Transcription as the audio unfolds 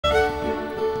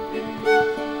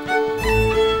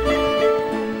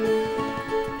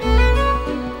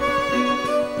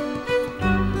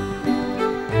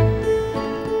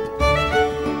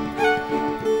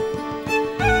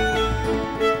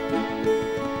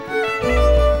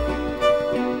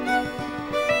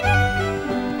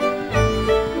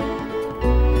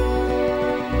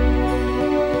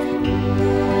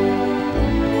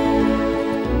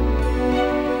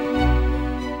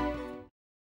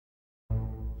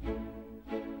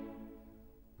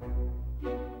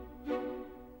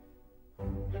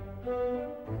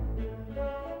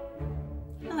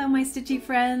my stitchy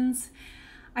friends.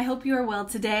 I hope you are well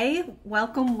today.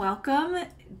 Welcome, welcome.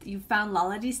 You found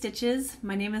Laladi Stitches.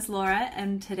 My name is Laura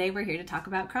and today we're here to talk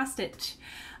about cross stitch.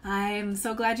 I'm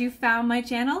so glad you found my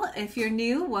channel. If you're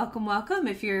new, welcome, welcome.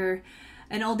 If you're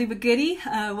an oldie but goodie,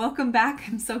 welcome back.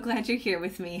 I'm so glad you're here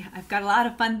with me. I've got a lot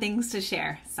of fun things to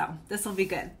share, so this will be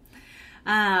good.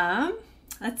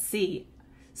 Let's see.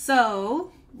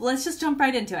 So let's just jump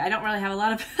right into it. I don't really have a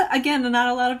lot of, again, not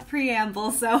a lot of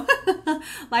preamble, so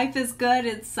life is good,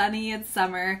 it's sunny, it's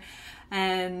summer,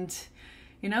 and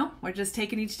you know, we're just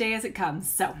taking each day as it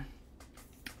comes, so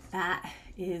that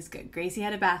is good. Gracie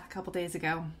had a bath a couple days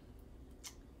ago.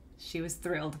 She was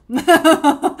thrilled.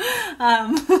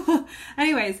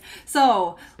 Anyways,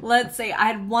 so let's say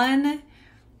I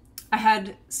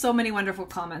had so many wonderful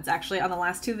comments actually on the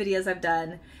last two videos I've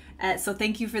done. So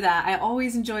thank you for that. I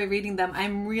always enjoy reading them.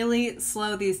 I'm really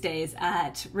slow these days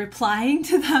at replying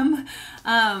to them,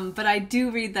 but I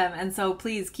do read them, and so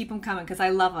please keep them coming because I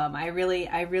love them. I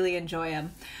really enjoy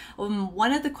them.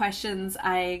 One of the questions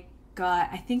I got,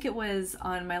 I think it was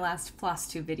on my last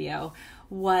Flosstube video,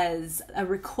 was a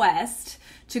request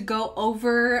to go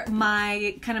over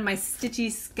my my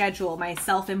stitchy schedule, my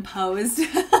self-imposed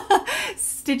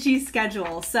stitchy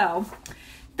schedule. So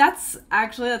that's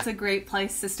a great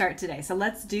place to start today. So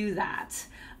let's do that.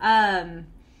 I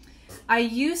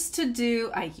used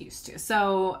to, I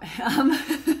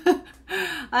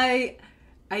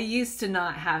used to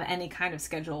not have any kind of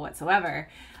schedule whatsoever.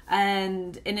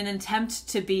 And in an attempt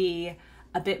to be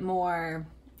a bit more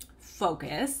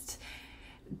focused,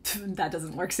 that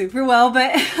doesn't work super well,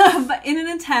 but, but in an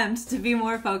attempt to be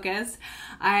more focused,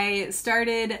 I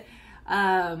started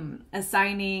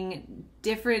assigning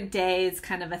different days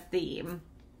kind of a theme.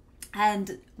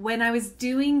 And when I was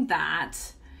doing that,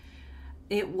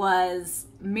 it was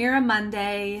Mira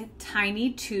Monday,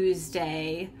 Tiny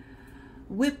Tuesday,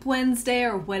 Whip Wednesday,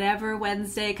 or whatever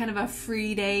Wednesday, kind of a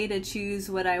free day to choose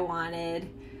what I wanted.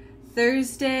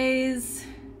 Thursdays,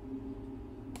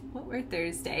 what were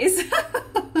Thursdays?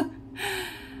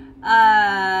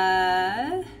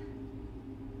 I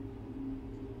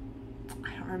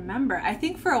don't remember. I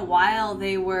think for a while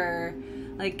they were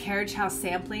like carriage house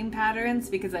sampling patterns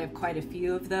because I have quite a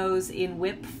few of those in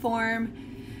whip form.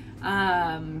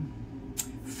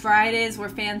 Fridays were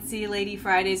Fancy Lady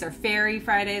Fridays or Fairy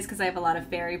Fridays because I have a lot of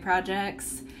fairy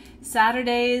projects.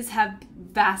 Saturdays have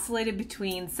vacillated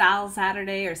between Sal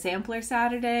Saturday or Sampler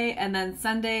Saturday, and then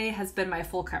Sunday has been my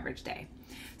full coverage day.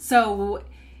 So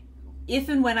if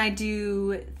and when I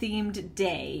do themed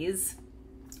days,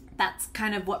 that's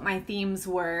kind of what my themes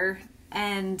were.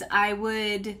 And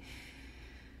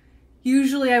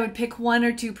usually I would pick one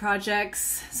or two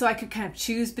projects so I could kind of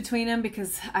choose between them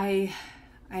because I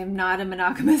am not a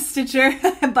monogamous stitcher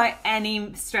by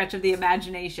any stretch of the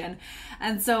imagination.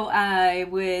 And so I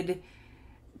would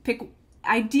pick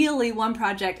ideally one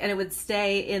project and it would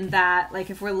stay in that,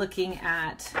 like if we're looking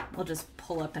at, we'll just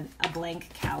pull up a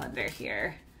blank calendar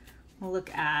here. We'll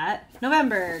look at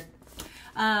November.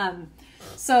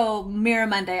 So Mira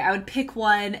Monday, I would pick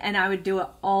one and I would do it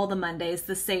all the Mondays,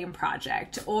 the same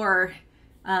project. Or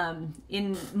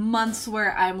in months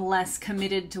where I'm less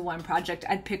committed to one project,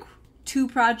 I'd pick two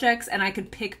projects and I could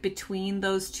pick between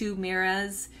those two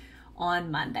Miras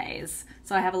on Mondays.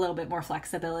 So I have a little bit more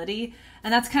flexibility.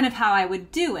 And that's kind of how I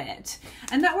would do it.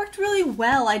 And that worked really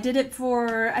well. I did it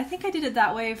I think I did it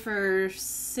that way for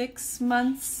 6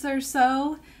 months or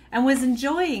so and was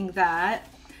enjoying that.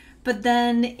 But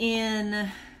then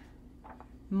in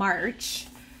March,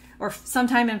 or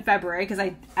sometime in February, because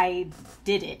I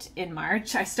did it in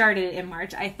March, I started it in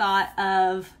March, I thought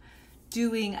of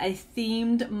doing a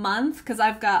themed month because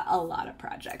I've got a lot of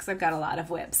projects. I've got a lot of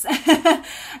whips.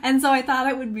 And so I thought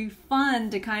it would be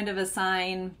fun to kind of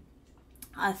assign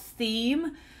a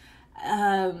theme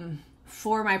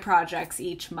for my projects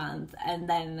each month, and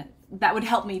then that would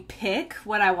help me pick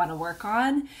what I want to work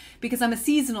on because I'm a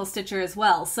seasonal stitcher as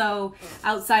well. So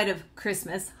outside of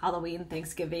Christmas, Halloween,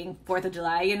 Thanksgiving, 4th of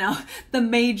July, you know, the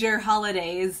major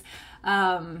holidays,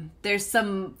 there's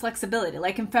some flexibility.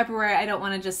 Like in February, I don't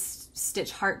want to just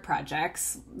stitch heart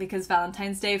projects because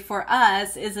Valentine's Day for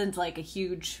us isn't like a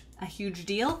huge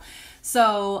deal.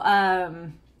 So,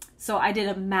 so I did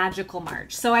a magical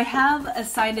March. So I have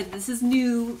assigned it, this is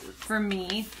new for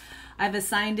me. I've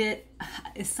assigned it,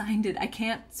 I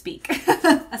can't speak.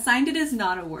 Assigned it is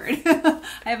not a word. I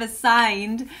have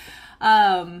assigned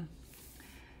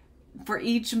for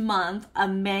each month a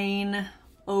main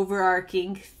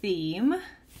overarching theme.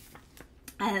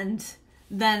 And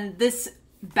then this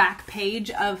back page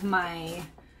of my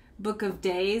book of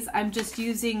days, I'm just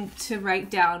using to write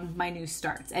down my new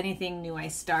starts, anything new I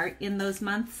start in those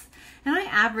months. And I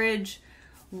average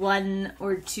 1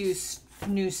 or 2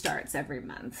 new starts every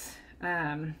month.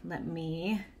 Let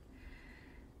me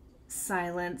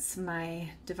silence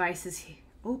my devices.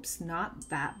 Oops, not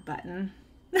that button.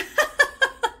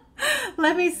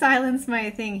 Let me silence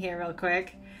my thing here real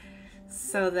quick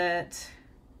so that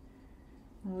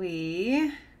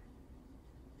which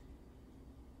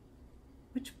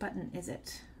button is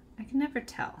it? I can never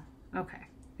tell. Okay.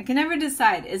 I can never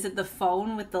decide. Is it the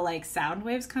phone with the like sound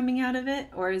waves coming out of it,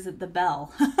 or is it the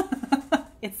bell?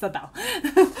 It's the bell.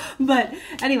 But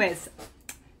anyways,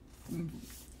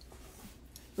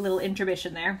 a little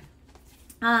intermission there.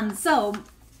 So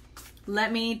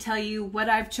let me tell you what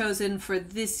I've chosen for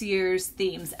this year's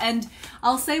themes. And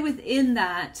I'll say within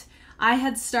that, I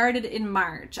had started in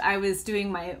March. I was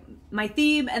doing my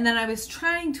theme, and then I was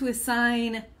trying to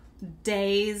assign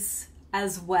days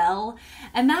as well.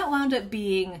 And that wound up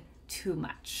being too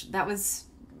much. It was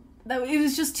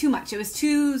just too much. It was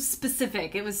too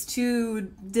specific. It was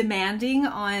too demanding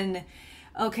on,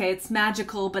 okay, it's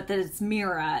magical, but then it's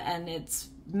Mira, and it's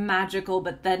magical,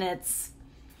 but then it's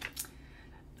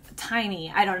tiny.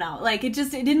 I don't know. Like it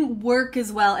didn't work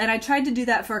as well. And I tried to do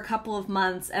that for a couple of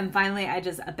months, and finally I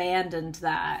just abandoned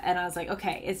that. And I was like,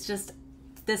 okay, it's just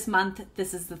this month,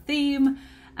 this is the theme,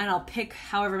 and I'll pick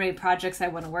however many projects I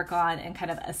want to work on and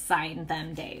kind of assign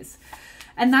them days.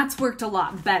 And that's worked a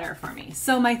lot better for me.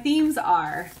 So my themes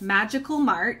are Magical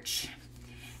March.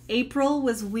 April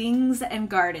was Wings and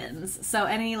Gardens. So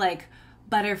any like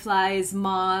butterflies,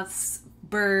 moths,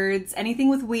 birds, anything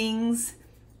with wings,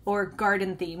 or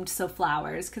garden themed, so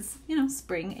flowers, because, you know,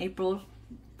 spring, April,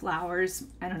 flowers,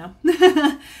 I don't know.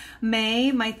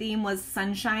 May, my theme was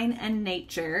sunshine and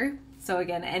nature. So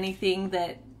again, anything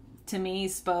that to me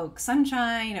spoke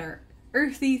sunshine or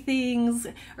earthy things.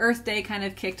 Earth Day kind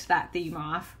of kicked that theme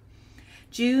off.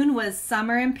 June was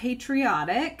summer and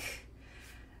patriotic.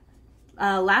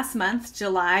 Last month,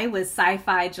 July, was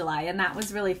sci-fi July, and that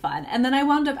was really fun. And then I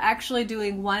wound up actually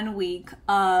doing 1 week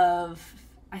of,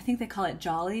 I think they call it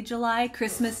Jolly July,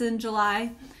 Christmas in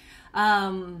July,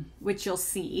 which you'll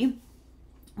see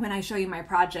when I show you my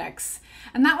projects.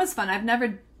 And that was fun. I've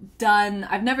never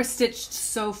stitched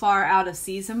so far out of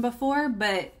season before,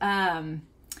 but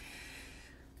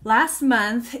last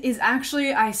month is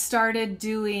actually, I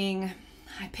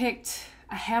picked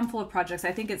a handful of projects.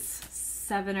 I think it's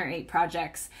 7 or 8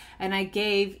 projects, and I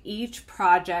gave each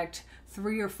project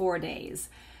 3 or 4 days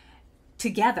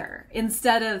together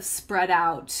instead of spread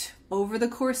out over the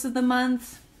course of the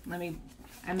month. I'm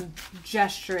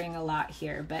gesturing a lot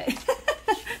here, but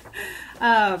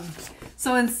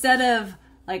so instead of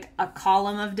like a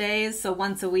column of days, so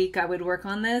once a week I would work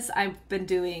on this, I've been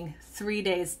doing 3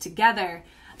 days together,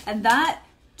 and that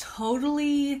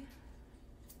totally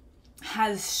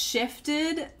has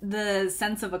shifted the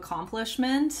sense of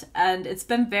accomplishment, and it's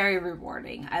been very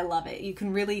rewarding. I love it. You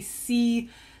can really see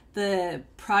the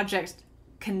project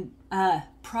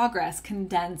progress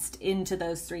condensed into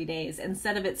those 3 days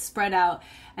instead of it spread out.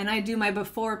 And I do my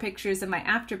before pictures and my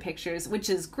after pictures, which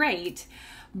is great,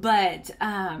 but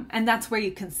and that's where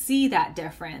you can see that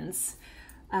difference.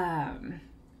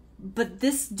 But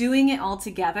this doing it all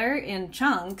together in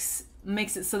chunks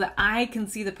makes it so that I can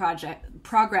see the project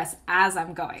progress as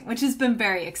I'm going, which has been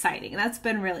very exciting. That's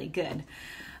been really good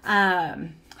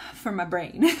for my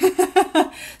brain.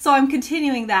 So I'm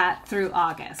continuing that through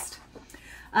August.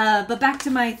 But back to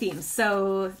my themes.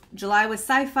 So July was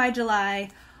sci-fi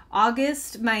July.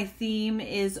 August, my theme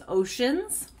is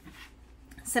oceans.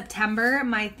 September,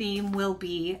 my theme will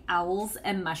be owls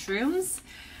and mushrooms.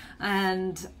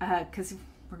 And because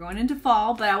we're going into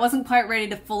fall, but I wasn't quite ready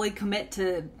to fully commit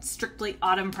to strictly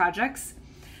autumn projects.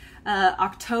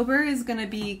 October is going to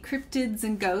be cryptids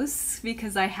and ghosts,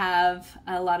 because I have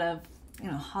a lot of,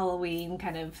 Halloween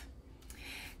kind of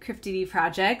cryptidy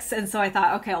projects. And so I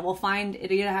thought, okay, we'll find,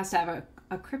 it either has to have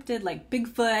a cryptid like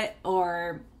Bigfoot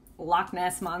or Loch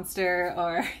Ness Monster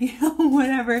or,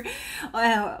 whatever,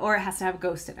 or it has to have a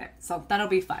ghost in it. So that'll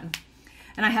be fun.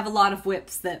 And I have a lot of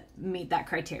whips that meet that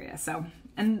criteria. So,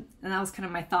 and that was kind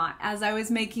of my thought as I was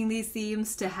making these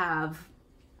themes, to have,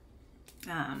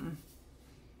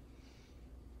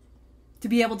 to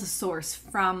be able to source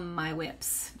from my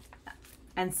whips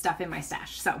and stuff in my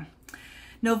stash. So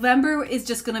November is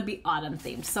just going to be autumn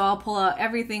themed. So I'll pull out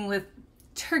everything with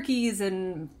turkeys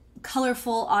and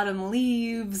colorful autumn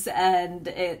leaves, and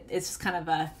it's just kind of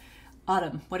a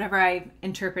autumn, whatever I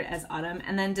interpret as autumn.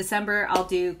 And then December I'll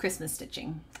do Christmas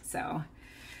stitching. So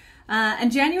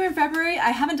And January and February,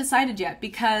 I haven't decided yet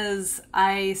because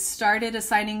I started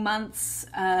assigning months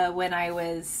when I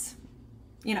was,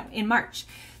 in March.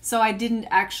 So I didn't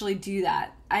actually do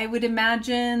that. I would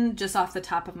imagine, just off the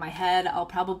top of my head, I'll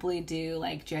probably do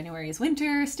like January's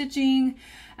winter stitching,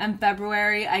 and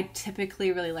February I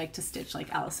typically really like to stitch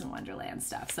like Alice in Wonderland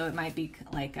stuff. So it might be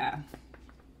like I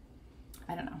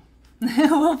don't know.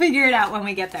 We'll figure it out when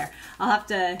we get there. I'll have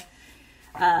to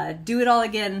do it all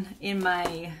again in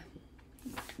my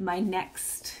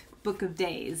next book of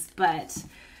days, but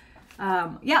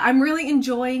yeah, I'm really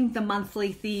enjoying the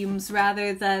monthly themes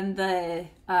rather than the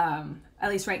at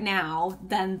least right now,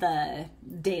 than the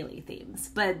daily themes.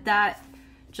 But that,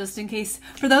 just in case,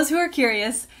 for those who are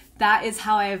curious, that is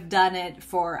how I have done it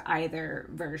for either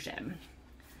version.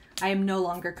 I am no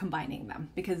longer combining them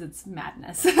because it's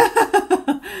madness.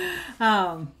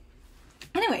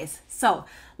 Anyways, so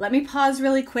let me pause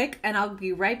really quick and I'll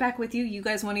be right back with you. You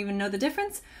guys won't even know the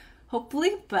difference,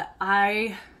 hopefully, but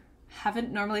I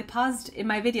haven't normally paused in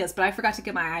my videos, but I forgot to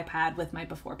get my iPad with my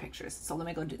before pictures. So let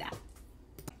me go do that.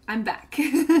 I'm back.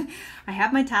 I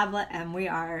have my tablet and we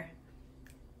are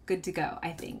good to go,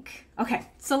 I think. Okay,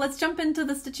 so let's jump into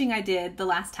the stitching I did the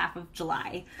last half of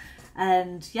July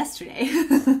and yesterday.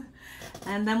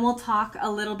 And then we'll talk a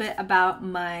little bit about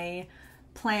my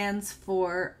plans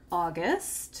for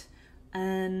August,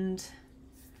 and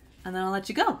then I'll let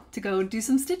you go to go do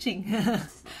some stitching.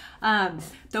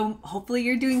 Though hopefully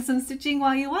you're doing some stitching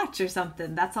while you watch or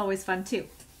something. That's always fun too.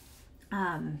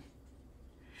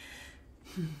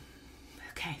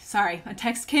 Okay, sorry, a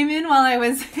text came in while I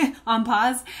was on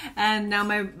pause, and now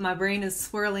my brain is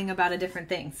swirling about a different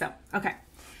thing. So, okay.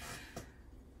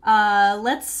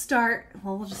 Let's start,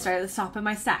 well, we'll just start at the top of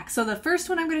my stack. So the first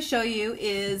one I'm going to show you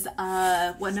is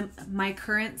one of my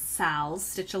current Sal's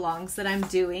stitch-alongs that I'm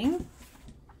doing.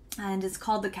 And it's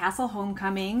called the Castle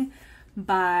Homecoming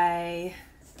by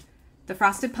the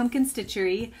Frosted Pumpkin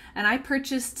Stitchery. And I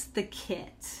purchased the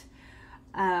kit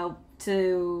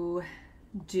to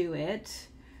do it.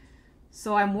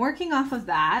 So I'm working off of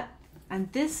that.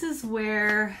 And this is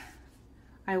where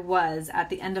I was at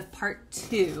the end of part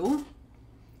 2.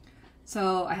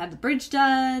 So I had the bridge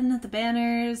done, the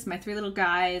banners, my 3 little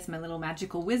guys, my little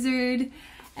magical wizard,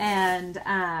 and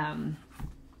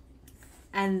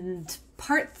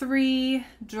part 3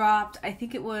 dropped, I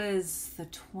think it was the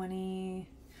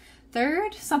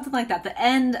 23rd, something like that, the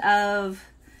end of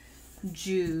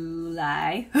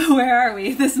July. Where are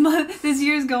we? This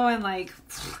year's going like,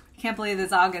 can't believe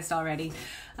it's August already.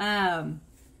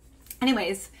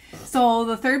 Anyways, so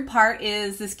the third part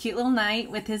is this cute little knight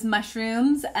with his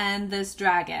mushrooms and this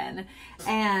dragon.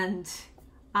 And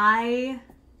I'm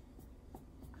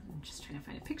just trying to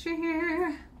find a picture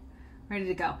here. Ready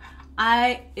to go.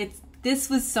 This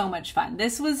was so much fun.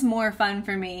 This was more fun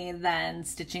for me than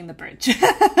stitching the bridge,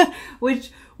 which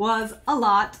was a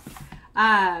lot.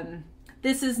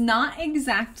 This is not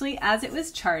exactly as it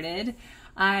was charted.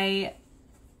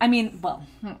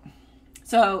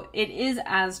 So it is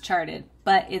as charted,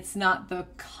 but it's not the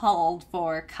called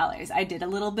for colors. I did a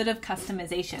little bit of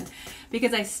customization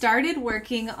because I started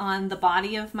working on the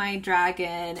body of my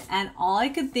dragon, and all I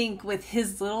could think with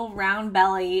his little round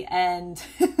belly and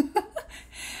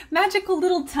magical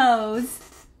little toes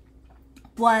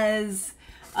was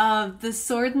the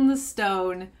Sword in the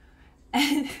Stone,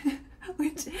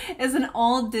 which is an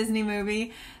old Disney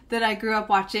movie that I grew up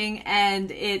watching,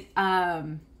 and it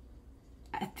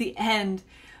at the end,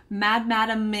 Mad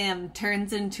Madam Mim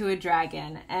turns into a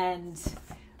dragon and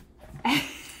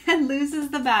loses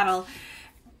the battle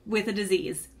with a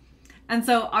disease. And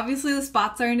so obviously the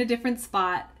spots are in a different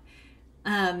spot,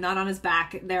 not on his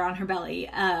back, they're on her belly.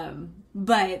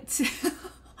 But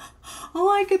all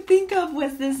I could think of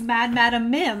was this Mad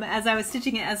Madam Mim as I was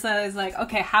stitching it. And so I was like,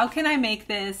 okay, how can I make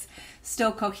this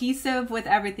still cohesive with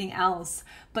everything else,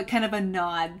 but kind of a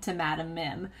nod to Madam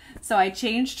Mim? So I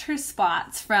changed her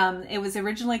spots from, it was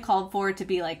originally called for to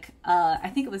be like,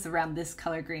 I think it was around this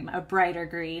color green, a brighter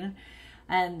green.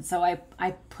 And so I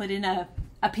put in a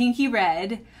pinky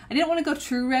red. I didn't want to go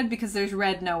true red because there's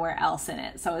red nowhere else in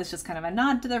it. So it's just kind of a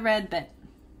nod to the red, but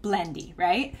blendy,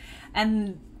 right?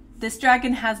 And this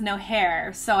dragon has no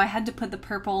hair, so I had to put the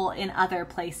purple in other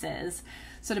places.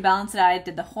 So to balance it out, I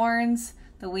did the horns,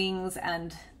 the wings,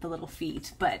 and the little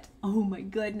feet. But oh my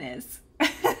goodness.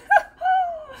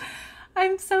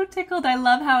 I'm so tickled. I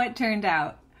love how it turned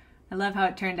out. I love how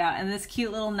it turned out. And this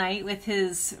cute little knight with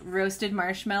his roasted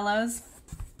marshmallows.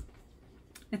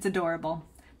 It's adorable.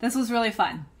 This was really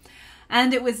fun.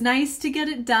 And it was nice to get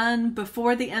it done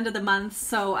before the end of the month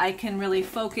so I can really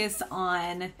focus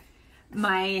on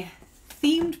my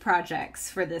themed projects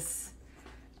for this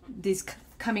these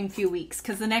coming few weeks,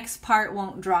 because the next part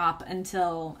won't drop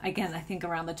until, again, I think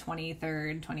around the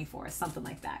 23rd, 24th, something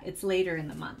like that. It's later in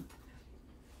the month.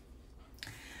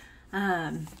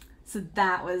 So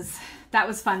that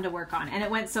was fun to work on, and it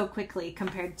went so quickly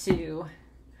compared to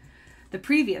the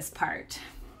previous part.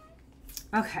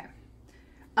 Okay.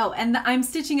 Oh, and I'm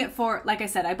stitching it for, like I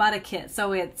said, I bought a kit.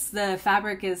 So the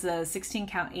fabric is a 16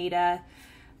 count Aida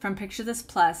from Picture This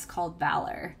Plus called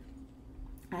Valor.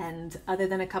 And other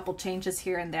than a couple changes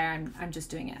here and there, I'm just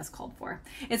doing it as called for.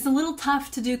 It's a little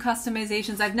tough to do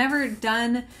customizations. I've never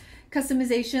done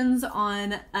customizations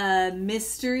on a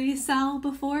mystery cell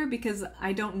before because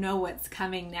I don't know what's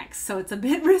coming next. So it's a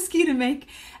bit risky to make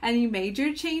any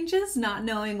major changes, not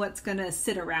knowing what's going to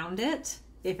sit around it,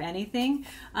 if anything.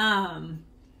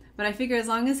 But I figure as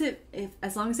long as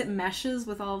it meshes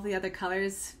with all of the other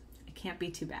colors, it can't be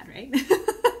too bad, right?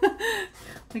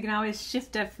 We can always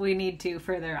shift if we need to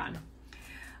further on.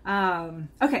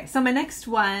 Okay, so my next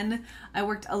one, I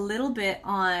worked a little bit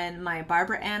on my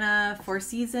Barbara Anna Four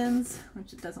Seasons,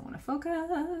 which it doesn't want to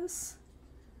focus.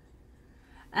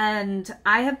 And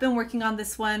I have been working on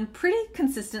this one pretty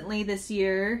consistently this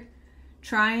year,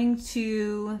 trying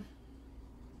to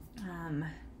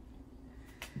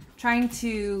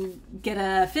get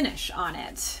a finish on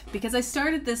it, because I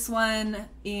started this one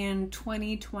in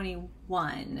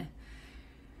 2021.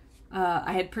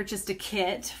 I had purchased a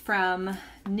kit from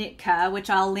Nitka, which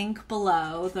I'll link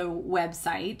below, the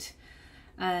website.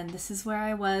 And this is where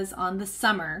I was on the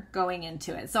summer going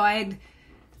into it. So I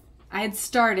had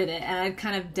started it and I'd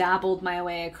kind of dabbled my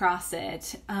way across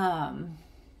it over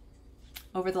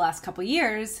the last couple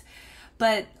years.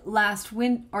 But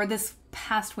this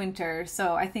past winter,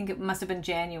 so I think it must have been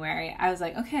January, I was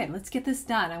like, okay, let's get this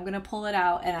done. I'm going to pull it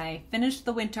out. And I finished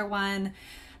the winter one,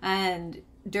 and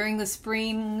during the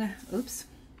spring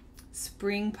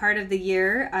part of the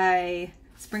year,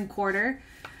 spring quarter,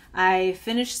 I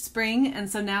finished spring, and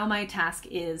so now my task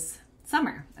is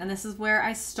summer, and this is where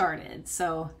I started.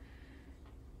 So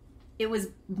it was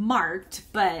marked,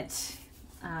 but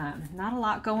not a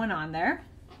lot going on there.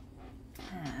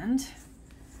 And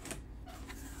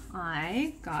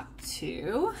I got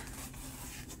to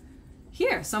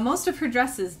here. So most of her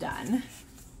dress is done.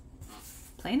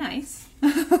 Play nice.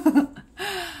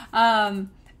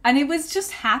 And it was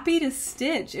just happy to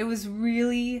stitch. It was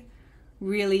really,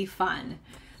 really fun.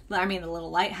 I mean, the little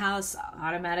lighthouse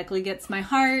automatically gets my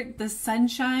heart. The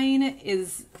sunshine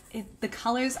the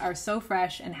colors are so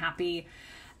fresh and happy.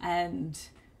 And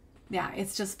yeah,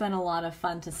 it's just been a lot of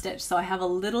fun to stitch. So I have a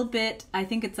little bit, I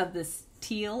think it's of this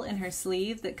teal in her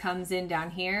sleeve that comes in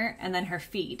down here, and then her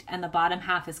feet, and the bottom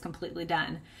half is completely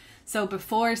done. So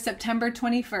before September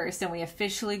 21st, and we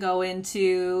officially go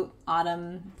into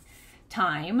autumn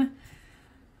time,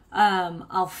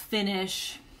 I'll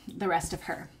finish the rest of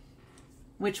her,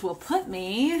 which will put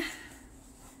me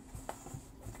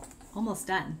almost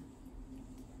done.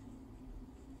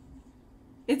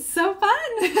 It's so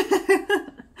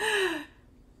fun.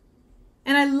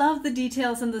 And I love the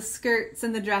details and the skirts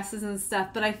and the dresses and stuff,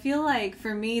 but I feel like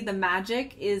for me the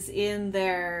magic is in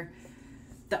the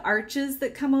arches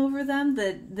that come over them.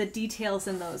 The details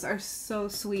in those are so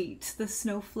sweet. The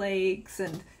snowflakes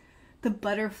and the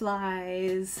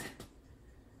butterflies.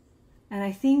 And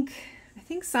I think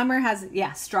Summer has,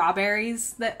 yeah,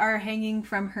 strawberries that are hanging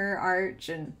from her arch,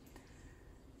 and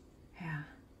yeah.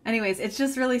 Anyways, it's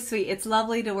just really sweet. It's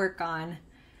lovely to work on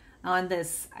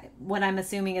this, what I'm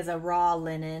assuming is a raw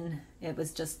linen. It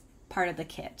was just part of the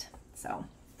kit. So,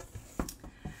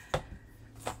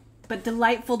 but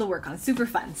delightful to work on, super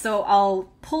fun. So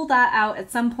I'll pull that out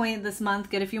at some point this month,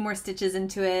 get a few more stitches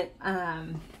into it,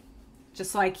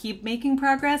 just so I keep making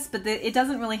progress. But it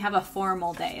doesn't really have a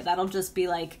formal day. That'll just be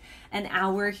like an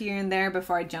hour here and there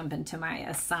before I jump into my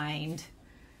assigned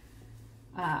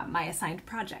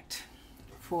project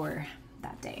for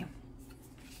that day.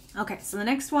 Okay, so the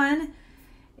next one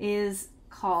is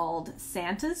called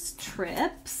Santa's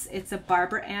Trips. It's a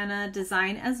Barbara Anna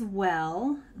design as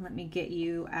well. Let me get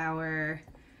you our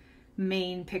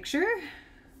main picture,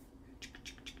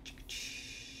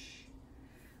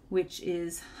 which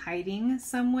is hiding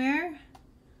somewhere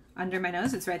under my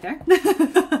nose. It's right there.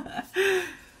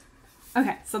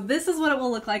 Okay, so this is what it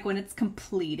will look like when it's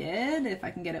completed. If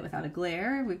I can get it without a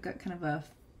glare. We've got kind of a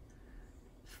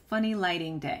funny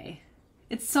lighting day.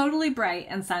 It's totally bright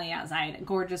and sunny outside,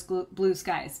 gorgeous blue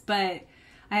skies, but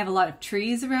I have a lot of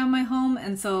trees around my home,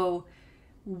 and so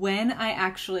when I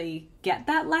actually get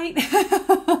that light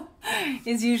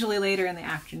is usually later in the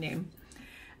afternoon.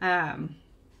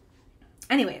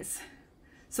 Anyways,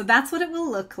 so that's what it will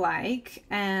look like,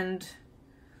 and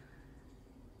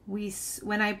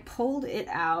when I pulled it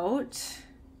out,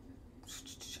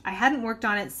 I hadn't worked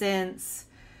on it since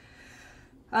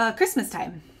Christmas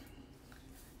time.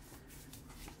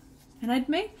 And I'd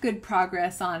made good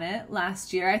progress on it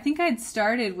last year. I think I'd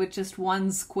started with just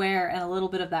one square and a little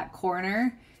bit of that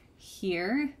corner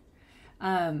here.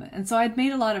 And so I'd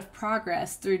made a lot of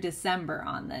progress through December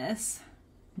on this.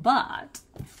 But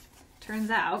turns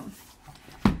out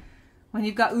when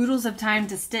you've got oodles of time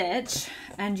to stitch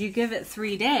and you give it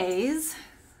 3 days,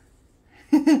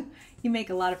 you make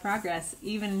a lot of progress,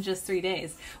 even in just 3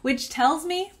 days, which tells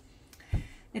me,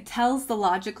 it tells the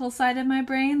logical side of my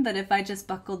brain that if I just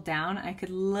buckled down, I could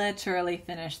literally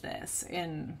finish this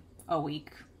in a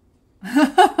week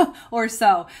or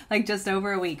so, like just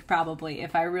over a week probably,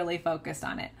 if I really focused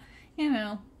on it. You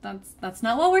know, that's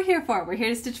not what we're here for. We're here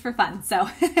to stitch for fun. So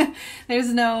there's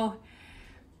no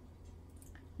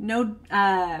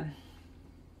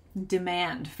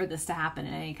demand for this to happen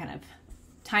in any kind of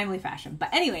timely fashion.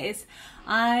 But anyways,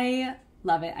 I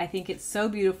love it. I think it's so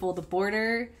beautiful. The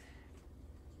border,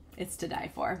 it's to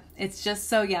die for. It's just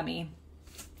so yummy.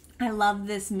 I love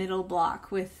this middle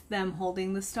block with them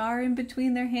holding the star in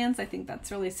between their hands. I think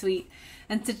that's really sweet.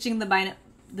 And stitching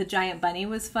the giant bunny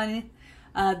was fun.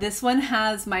 This one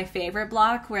has my favorite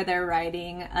block where they're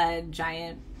riding a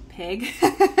giant pig.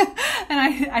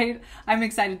 And I'm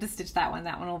excited to stitch that one.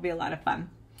 That one will be a lot of fun.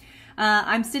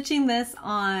 I'm stitching this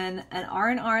on an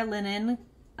R&R linen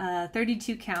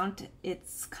 32 count.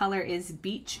 Its color is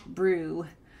Beach Brew.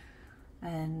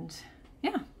 And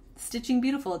yeah, stitching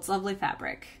beautiful. It's lovely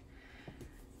fabric.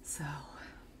 So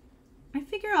I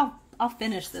figure I'll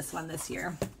finish this one this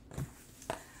year.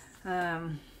 Yeah.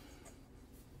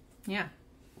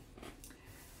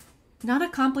 Not a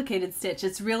complicated stitch.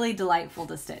 It's really delightful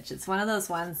to stitch. It's one of those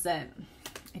ones that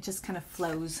it just kind of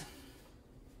flows.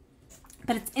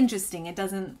 But it's interesting. It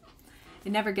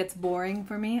never gets boring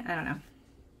for me. I don't know.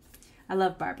 I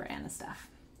love Barbara Anna stuff.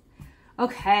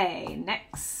 Okay,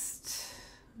 next.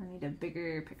 I need a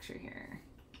bigger picture here.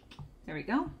 There we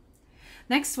go.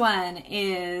 Next one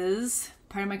is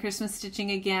part of my Christmas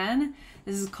stitching again.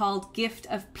 This is called Gift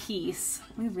of Peace.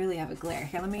 We really have a glare.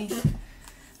 Here, let me...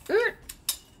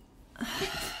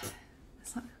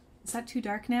 Is that too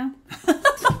dark now?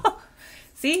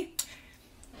 See?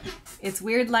 It's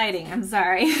weird lighting. I'm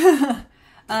sorry.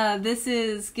 This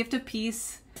is Gift of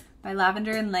Peace by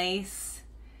Lavender and Lace.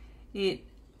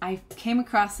 I came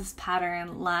across this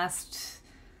pattern last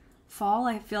fall.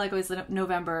 I feel like it was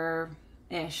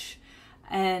November-ish.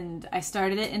 And I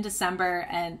started it in December,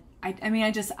 and I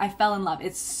fell in love.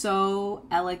 It's so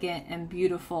elegant and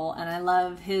beautiful, and I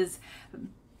love his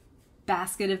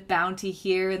basket of bounty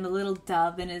here and the little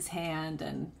dove in his hand,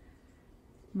 and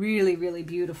really, really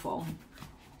beautiful.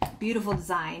 Beautiful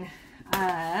design.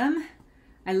 I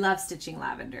love stitching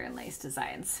Lavender and Lace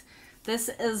designs. This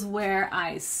is where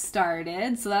I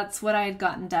started, so that's what I had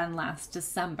gotten done last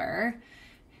December.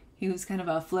 He was kind of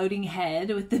a floating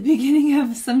head with the beginning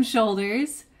of some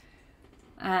shoulders.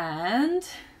 And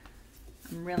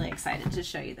I'm really excited to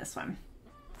show you this one.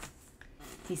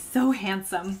 He's so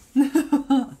handsome.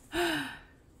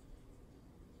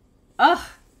 Oh,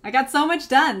 I got so much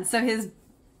done. So his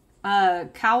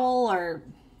cowl or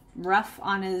ruff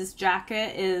on his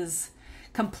jacket is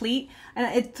complete.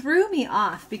 And it threw me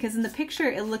off because in the picture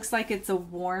it looks like it's a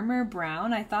warmer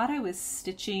brown. I thought I was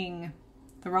stitching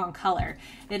the wrong color.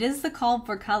 It is the call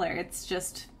for color. It's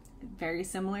just very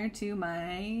similar to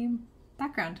my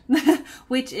background,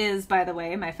 which is, by the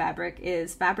way, my fabric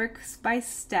is Fabrics by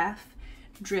Steph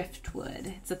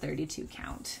Driftwood. It's a 32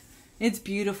 count. It's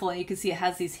beautiful, and you can see it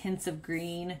has these hints of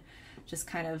green just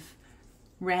kind of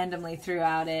randomly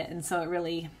throughout it, and so it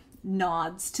really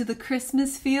nods to the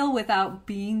Christmas feel without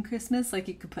being Christmas. Like,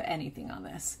 you could put anything on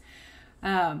this.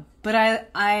 But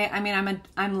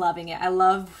I'm loving it. I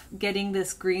love getting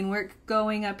this green work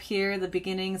going up here, the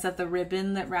beginnings of the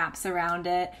ribbon that wraps around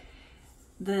it,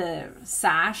 the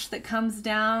sash that comes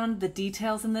down. The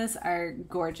details in this are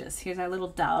gorgeous. Here's our little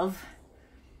dove.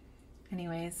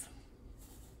 Anyways,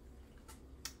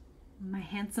 my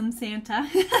handsome Santa.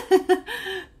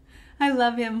 I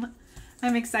love him.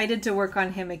 I'm excited to work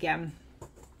on him again.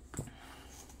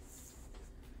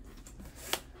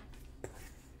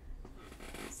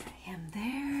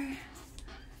 There.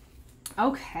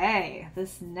 Okay,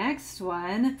 this next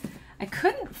one I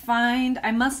couldn't find.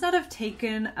 I must not have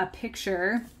taken a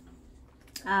picture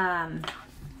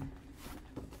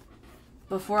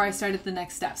before I started the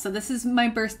next step. So this is my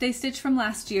birthday stitch from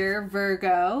last year,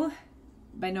 Virgo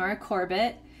by Nora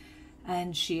Corbett,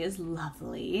 and she is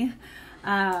lovely.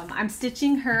 I'm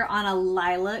stitching her on a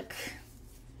lilac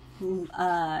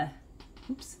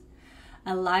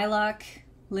a lilac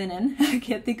linen. I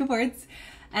can't think of words.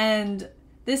 And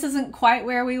this isn't quite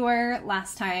where we were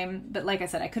last time, but like I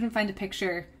said, I couldn't find a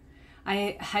picture.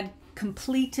 I had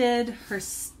completed her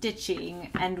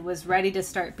stitching and was ready to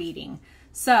start beading.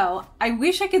 So I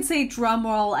wish I could say drum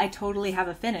roll, I totally have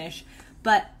a finish,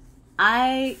 but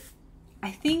I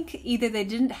think either they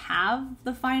didn't have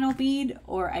the final bead,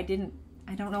 or I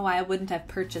don't know why I wouldn't have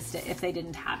purchased it if they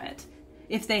didn't have it,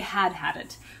 if they had had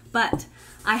it. But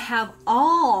I have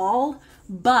all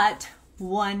but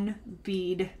one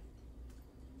bead,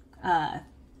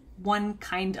 one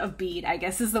kind of bead, I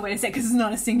guess is the way to say it, because it's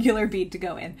not a singular bead to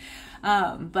go in.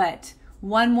 But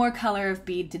one more color of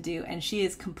bead to do, and she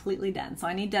is completely done. So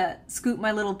I need to scoop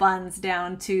my little buns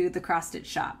down to the cross stitch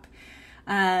shop.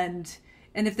 And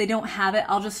if they don't have it,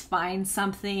 I'll just find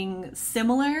something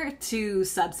similar to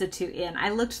substitute in. I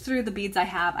looked through the beads I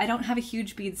have. I don't have a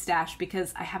huge bead stash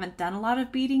because I haven't done a lot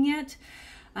of beading yet.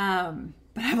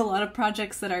 But I have a lot of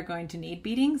projects that are going to need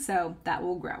beading, so that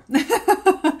will grow.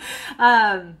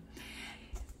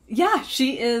 Yeah,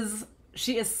 she is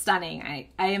stunning.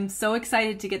 I am so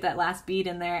excited to get that last bead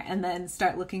in there and then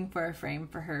start looking for a frame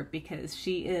for her, because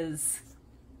she is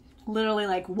literally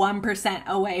like 1%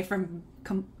 away from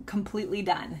completely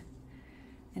done.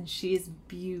 And she is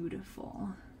beautiful.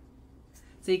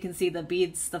 So you can see the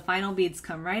beads, the final beads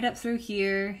come right up through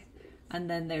here, and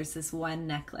then there's this one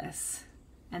necklace.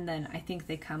 And then I think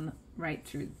they come right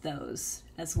through those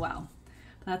as well.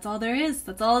 But that's all there is.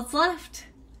 That's all that's left.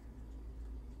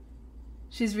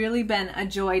 She's really been a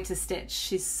joy to stitch.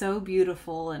 She's so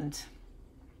beautiful, and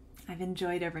I've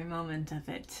enjoyed every moment of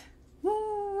it.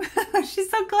 Woo!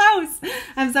 She's so close.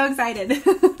 I'm so excited.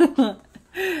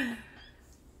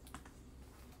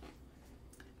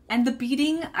 And the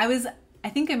beading, I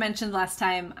think I mentioned last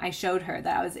time I showed her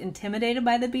that I was intimidated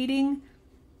by the beading.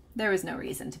 There was no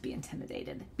reason to be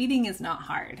intimidated. Beading is not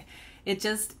hard. It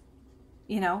just,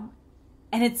 and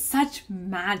it's such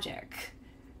magic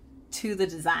to the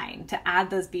design to add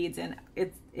those beads in.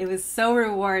 It was so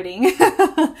rewarding.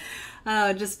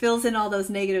 It just fills in all those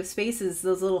negative spaces,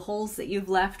 those little holes that you've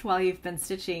left while you've been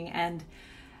stitching. And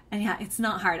yeah, it's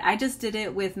not hard. I just did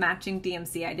it with matching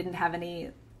DMC. I didn't have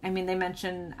any, they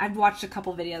mentioned, I've watched a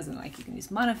couple videos and like you can use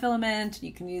monofilament,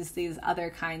 you can use these other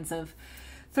kinds of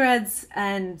threads,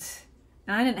 and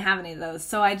I didn't have any of those.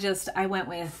 So I went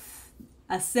with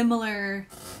a similar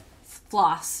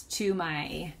floss to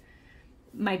my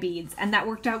beads, and that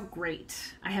worked out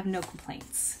great. I have no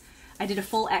complaints. I did a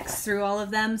full X through all of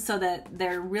them so that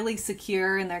they're really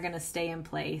secure and they're going to stay in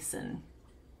place. And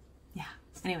yeah,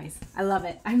 anyways, I love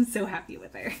it. I'm so happy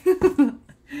with her.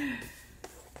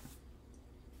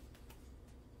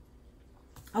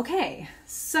 Okay,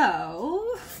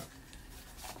 so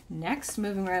next,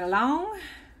 moving right along.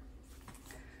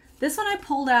 This one I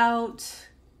pulled out.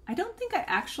 I don't think I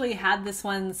actually had this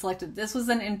one selected. This was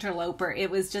an interloper. It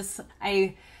was just,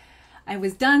 I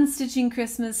was done stitching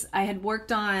Christmas. I had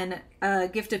worked on a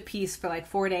gift of peace for like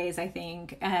 4 days, I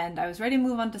think, and I was ready to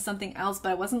move on to something else,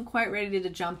 but I wasn't quite ready to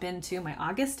jump into my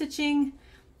August stitching.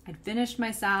 I'd finished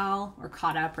my sal, or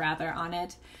caught up rather, on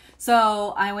it.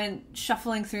 So I went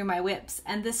shuffling through my whips,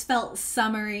 and this felt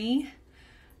summery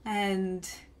and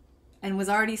was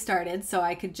already started, so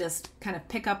I could just kind of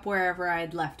pick up wherever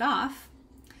I'd left off.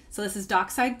 So this is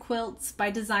Dockside Quilts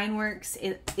by Designworks.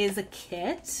 It is a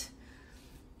kit,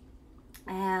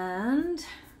 and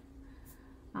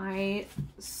I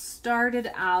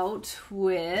started out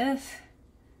with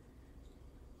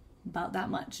about that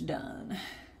much done.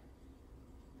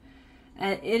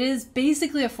 It is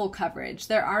basically a full coverage.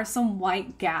 There are some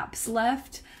white gaps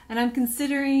left, and I'm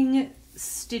considering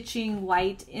stitching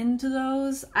white into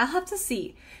those. I'll have to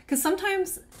see, because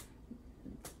sometimes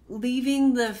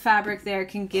leaving the fabric there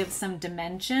can give some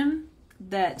dimension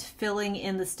that filling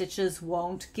in the stitches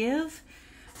won't give.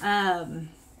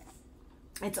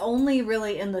 It's only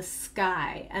really in the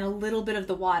sky and a little bit of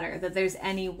the water that there's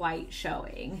any white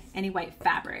showing, any white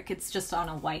fabric. It's just on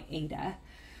a white Aida.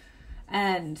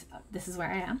 And this is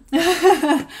where I am.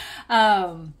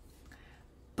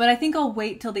 But I think I'll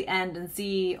wait till the end and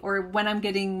see, or when I'm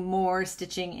getting more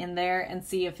stitching in there, and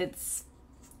see if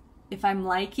I'm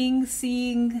liking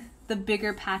seeing the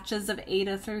bigger patches of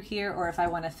Aida through here, or if I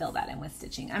want to fill that in with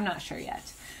stitching. I'm not sure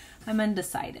yet. I'm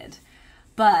undecided.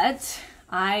 But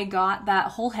I got that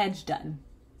whole hedge done.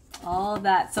 All of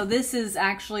that. So this is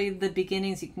actually the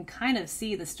beginnings. You can kind of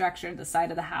see the structure of the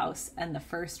side of the house and the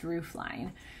first roof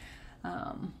line,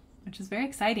 which is very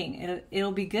exciting.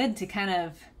 It'll be good to kind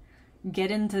of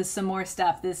get into some more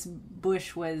stuff. This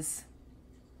bush was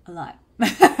a lot.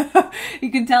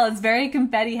 You can tell it's very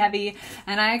confetti heavy,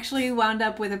 and I actually wound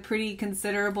up with a pretty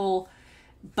considerable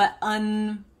but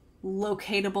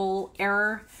unlocatable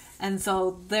error. And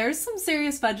so there's some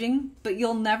serious fudging, but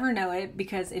you'll never know it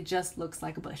because it just looks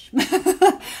like a bush.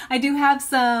 I do have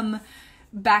some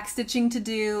backstitching to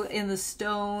do in the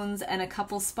stones and a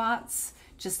couple spots,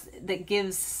 just that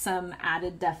gives some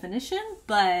added definition.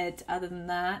 But other than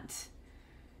that,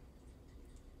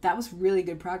 that was really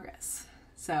good progress.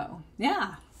 So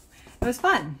yeah, it was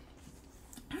fun.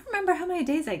 I don't remember how many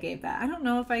days I gave that. I don't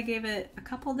know if I gave it a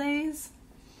couple days.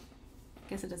 I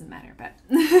guess it doesn't matter, but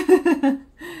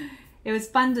it was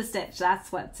fun to stitch.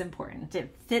 That's what's important.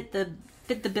 It fit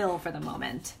the bill for the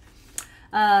moment.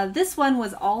 This one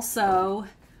was also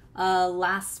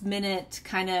last minute,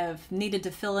 kind of needed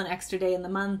to fill an extra day in the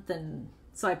month, and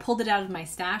so I pulled it out of my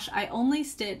stash. I only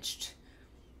stitched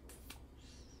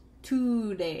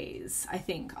 2 days, I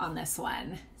think, on this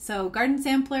one. So Garden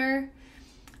Sampler,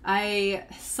 I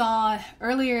saw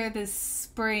earlier this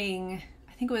spring,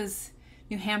 I think it was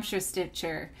New Hampshire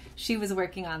Stitcher. She was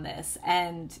working on this,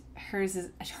 and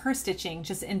her stitching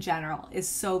just in general is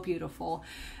so beautiful,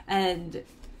 and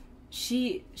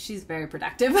she's very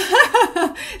productive.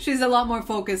 She's a lot more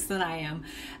focused than I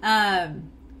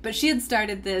am. But she had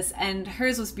started this, and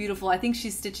hers was beautiful. I think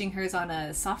she's stitching hers on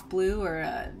a soft blue or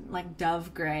a like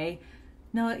dove gray.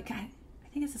 No, I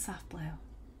think it's a soft blue.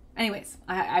 Anyways,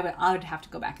 I would have to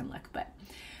go back and look, but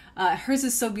hers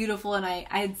is so beautiful, and I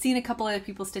had seen a couple other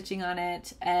people stitching on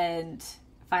it, and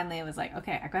finally I was like,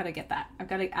 okay, I gotta get that. I've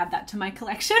got to add that to my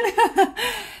collection.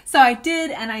 So I did,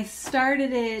 and I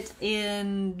started it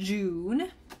in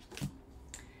June.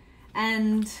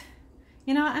 And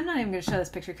you know, I'm not even going to show this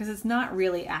picture because it's not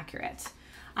really accurate.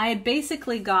 I had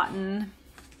basically gotten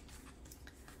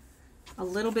a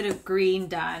little bit of green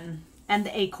done and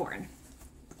the acorn.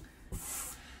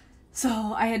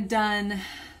 So I had done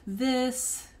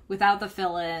this without the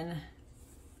fill-in,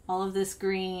 all of this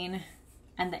green,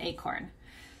 and the acorn.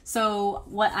 So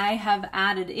what I have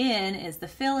added in is the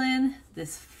fill-in,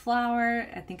 this flower,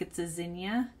 I think it's a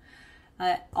zinnia,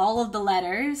 all of the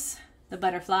letters, the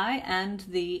butterfly, and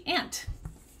the ant.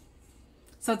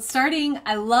 So it's starting,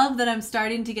 I love that I'm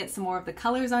starting to get some more of the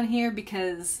colors on here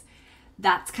because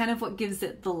that's kind of what gives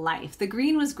it the life. The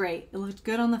green was great. It looked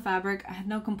good on the fabric. I had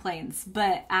no complaints,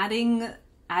 but adding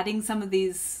some of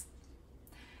these,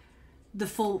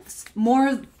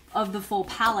 more of the full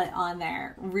palette on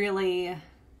there really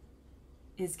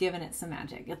is giving it some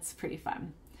magic. It's pretty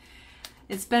fun.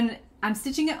 I'm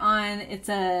stitching it on, it's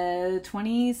a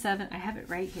 27, I have it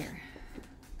right here.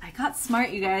 I got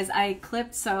smart, you guys. I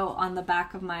clipped, so on the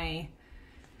back of I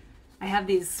have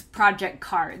these project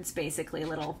cards, basically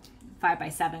little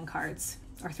 5x7 cards,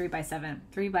 or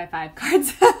 3x5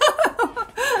 cards.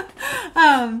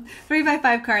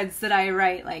 3x5 cards that I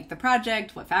write like the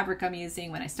project, what fabric I'm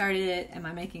using, when I started it, am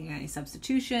I making any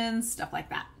substitutions, stuff like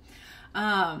that.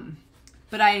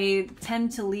 But I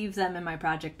tend to leave them in my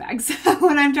project bags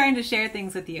when I'm trying to share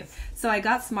things with you. So I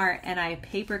got smart and I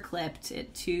paper clipped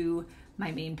it to my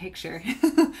main picture,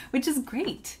 which is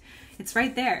great. It's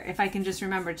right there if I can just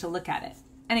remember to look at it.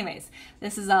 Anyways,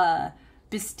 this is a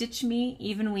Bestitch Me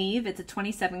Even Weave. It's a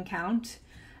 27 count.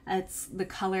 The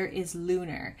color is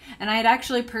Lunar. And I had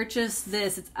actually purchased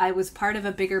this. I was part of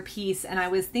a bigger piece, and I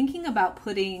was thinking about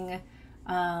putting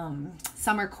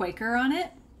Summer Quaker on it.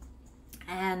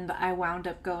 And I wound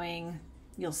up going,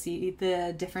 you'll see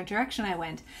the different direction I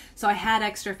went. So I had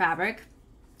extra fabric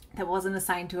that wasn't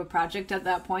assigned to a project at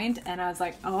that point, and I was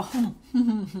like, oh,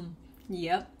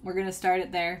 yep, we're gonna start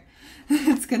it there.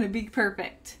 It's gonna be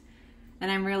perfect. And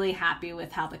I'm really happy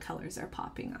with how the colors are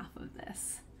popping off of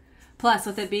this. Plus,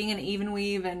 with it being an even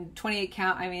weave and 28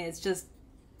 count, I mean, it's just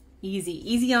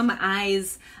easy on my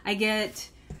eyes. I get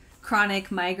chronic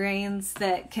migraines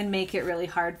that can make it really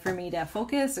hard for me to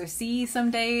focus or see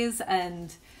some days,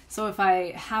 and so if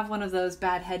I have one of those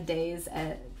bad head days,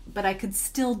 but I could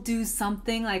still do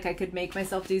something, like I could make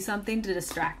myself do something to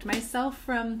distract myself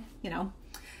from, you know,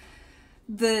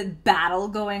 the battle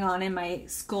going on in my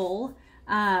skull.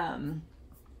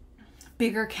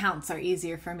 Bigger counts are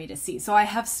easier for me to see. So I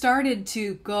have started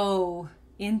to go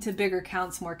into bigger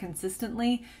counts more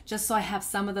consistently, just so I have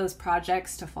some of those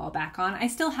projects to fall back on. I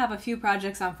still have a few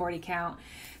projects on 40 count,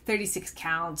 36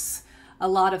 counts, a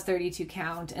lot of 32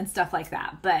 count and stuff like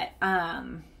that. But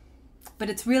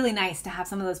it's really nice to have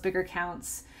some of those bigger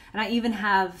counts. And I even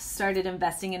have started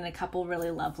investing in a couple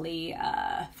really lovely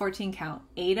 14 count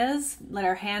Aidas that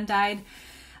are hand dyed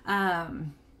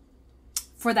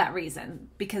for that reason,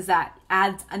 because that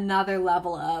adds another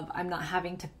level of, I'm not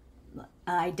having to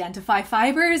identify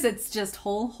fibers. It's just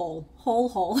whole.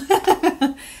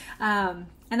 And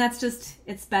that's just,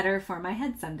 it's better for my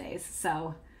head some days.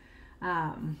 So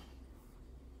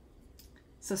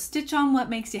So stitch on what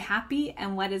makes you happy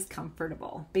and what is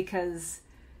comfortable, because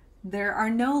there are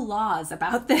no laws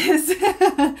about this.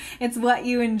 It's what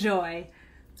you enjoy.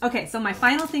 Okay, so my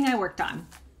final thing I worked on.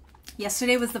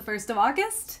 Yesterday was the 1st of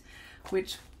August,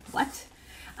 which, what?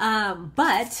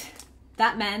 But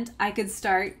that meant I could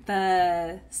start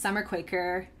the Summer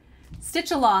Quaker stitch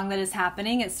along that is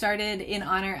happening. It started in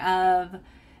honor of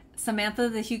Samantha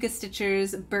the Huga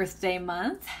Stitcher's birthday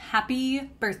month. Happy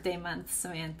birthday month,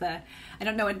 Samantha. I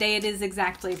don't know what day it is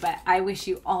exactly, but I wish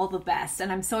you all the best.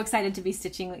 And I'm so excited to be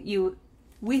stitching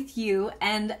with you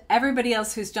and everybody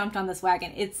else who's jumped on this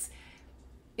wagon. It's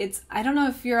I don't know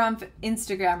if you're on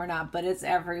Instagram or not, but it's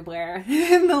everywhere.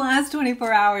 In the last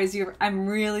 24 hours, I'm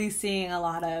really seeing a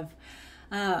lot of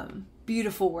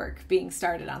beautiful work being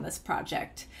started on this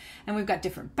project. And we've got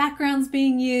different backgrounds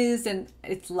being used, and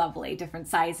it's lovely, different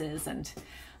sizes. And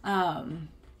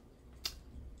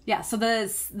yeah, so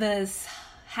this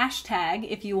hashtag,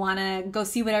 if you want to go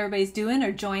see what everybody's doing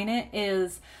or join it,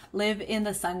 is Live in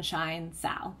the Sunshine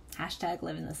Sal. Hashtag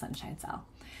Live in the Sunshine Sal,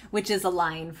 which is a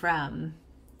line from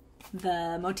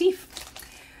the motif.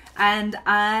 And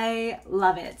I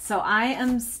love it. So I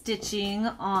am stitching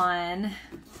on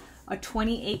a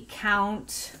 28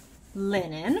 count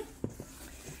linen.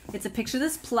 It's a Picture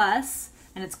This Plus,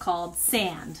 and it's called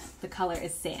Sand. The color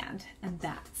is Sand, and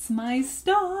that's my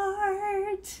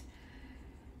start.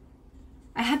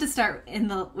 I had to start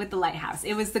with the lighthouse.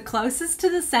 It was the closest to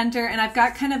the center, and I've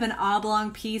got kind of an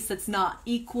oblong piece that's not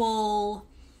equal.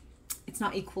 It's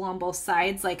not equal on both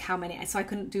sides, like how many, so I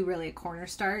couldn't do really a corner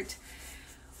start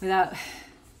without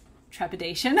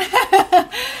trepidation.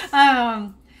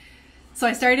 So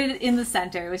I started in the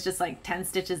center. It was just like 10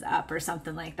 stitches up or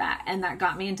something like that. And that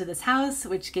got me into this house,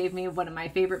 which gave me one of my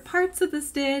favorite parts of the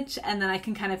stitch. And then I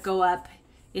can kind of go up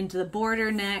into the border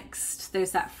next.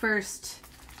 There's that first,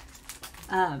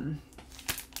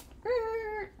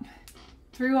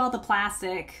 through all the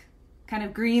plastic, kind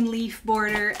of green leaf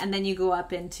border. And then you go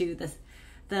up into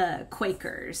the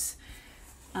Quakers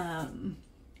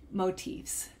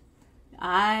motifs.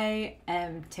 I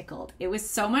am tickled. It was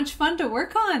so much fun to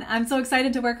work on. I'm so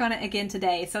excited to work on it again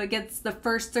today. So it gets the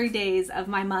first 3 days of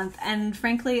my month, and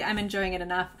frankly, I'm enjoying it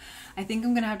enough. I think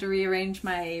I'm gonna have to rearrange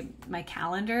my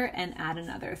calendar and add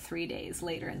another 3 days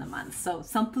later in the month. So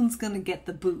something's gonna get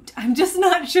the boot. I'm just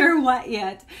not sure what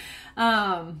yet,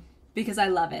 because I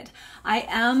love it. I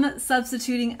am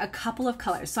substituting a couple of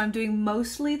colors. So I'm doing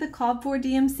mostly the Cob 4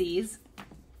 DMCs,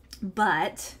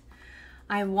 but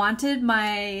I wanted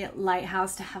my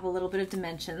lighthouse to have a little bit of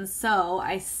dimensions, so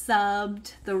I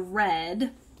subbed the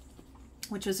red,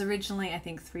 which was originally, I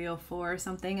think, 304 or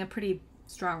something, a pretty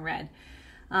strong red,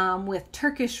 with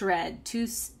Turkish red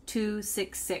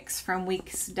 2266 from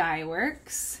Weeks Dye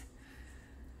Works.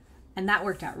 And that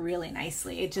worked out really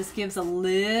nicely. It just gives a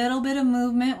little bit of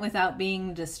movement without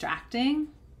being distracting.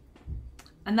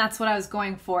 And that's what I was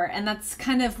going for. And that's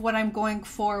kind of what I'm going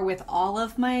for with all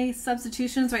of my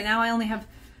substitutions. Right now I only have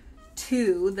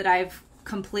 2 that I've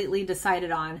completely decided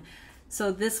on.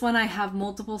 So this one I have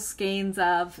multiple skeins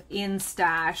of in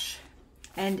stash,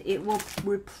 and it will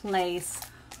replace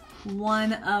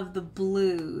one of the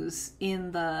blues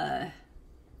in the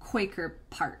Quaker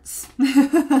parts.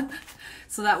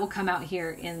 So that will come out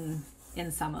here in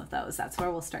some of those. That's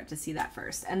where we'll start to see that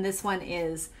first. And this one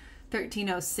is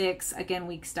 1306, again,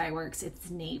 Weeks Dye Works. It's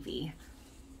navy.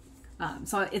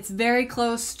 So it's very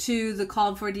close to the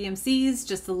Called For DMCs,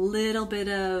 just a little bit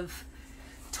of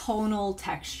tonal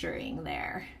texturing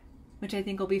there, which I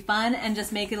think will be fun and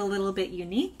just make it a little bit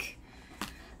unique.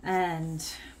 And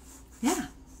yeah,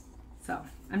 so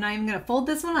I'm not even gonna fold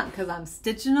this one up because I'm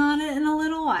stitching on it in a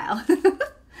little while.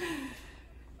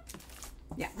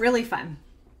 Yeah, really fun.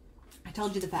 I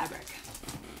told you the fabric.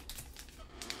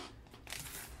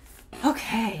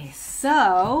 Okay,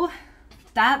 so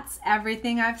that's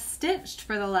everything I've stitched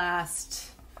for the last,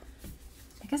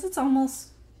 I guess it's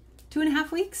almost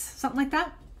 2.5 weeks, something like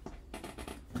that.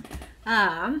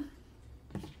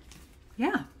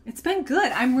 Yeah, it's been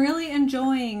good. I'm really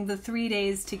enjoying the 3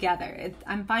 days together.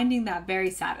 I'm finding that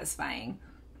very satisfying.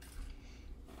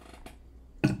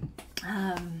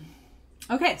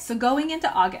 Okay, so going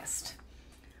into August,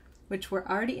 which we're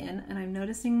already in, and I'm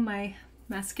noticing my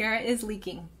mascara is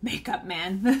leaking. Makeup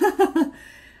man.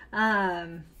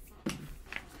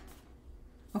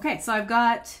 Okay, so I've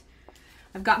got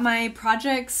my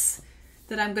projects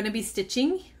that I'm going to be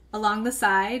stitching along the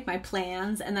side, my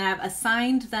plans, and then I've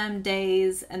assigned them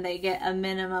days, and they get a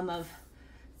minimum of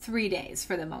 3 days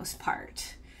for the most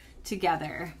part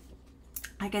together.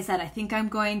 Like I said, I think I'm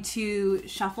going to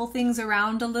shuffle things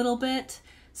around a little bit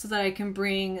so that I can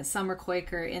bring Summer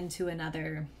Quaker into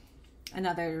another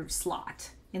another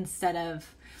slot instead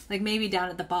of like maybe down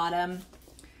at the bottom.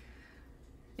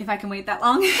 If I can wait that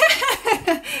long,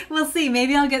 we'll see.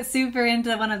 Maybe I'll get super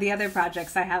into one of the other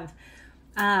projects I have.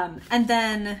 And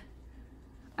then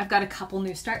I've got a couple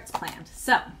new starts planned.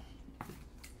 So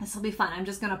this will be fun. I'm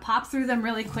just going to pop through them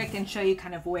really quick and show you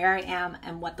kind of where I am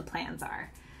and what the plans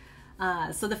are.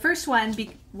 So the first one,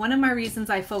 one of my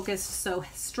reasons I focused so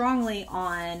strongly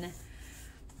on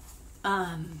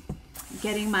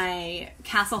getting my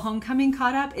Castle Homecoming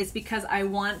caught up is because I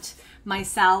want my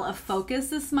Sal of Focus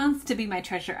this month to be my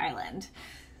treasure island.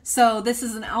 So this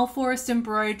is an Owl Forest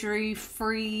embroidery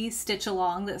free stitch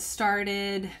along that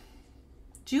started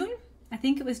June. I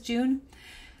think it was June.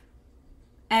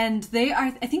 And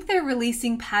I think they're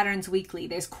releasing patterns weekly.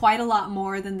 There's quite a lot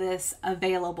more than this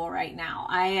available right now.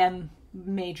 I am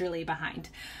majorly behind,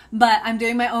 but I'm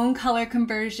doing my own color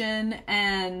conversion,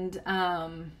 and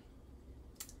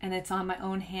it's on my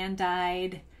own hand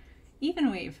dyed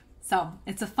even weave. So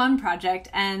it's a fun project,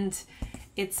 and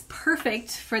it's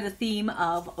perfect for the theme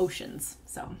of oceans.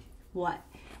 So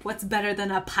what's better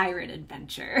than a pirate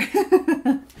adventure?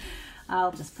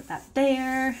 I'll just put that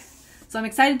there. So I'm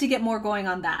excited to get more going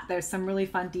on that. There's some really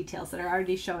fun details that are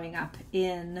already showing up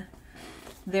in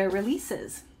their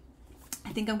releases. I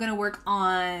think I'm going to work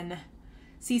on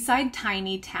Seaside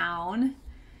Tiny Town.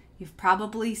 You've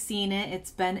probably seen it.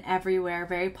 It's been everywhere,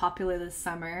 very popular this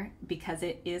summer because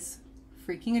it is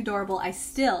freaking adorable.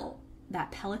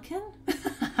 That pelican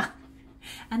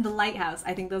and the lighthouse,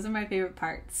 I think those are my favorite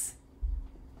parts.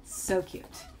 So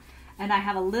cute. And I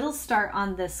have a little start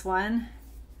on this one.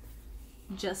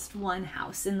 Just one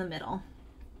house in the middle.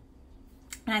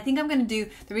 And I think I'm going to do,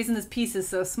 the reason this piece is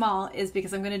so small is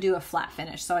because I'm going to do a flat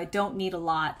finish. So I don't need a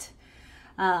lot.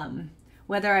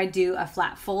 Whether I do a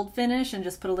flat fold finish and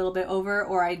just put a little bit over,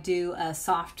 or I do a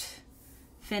soft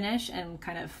finish and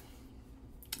kind of,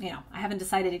 I haven't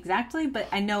decided exactly, but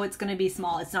I know it's going to be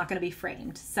small. It's not going to be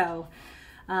framed. So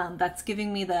that's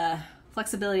giving me the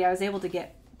flexibility. I was able to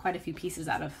get quite a few pieces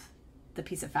out of the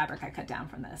piece of fabric I cut down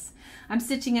from this. I'm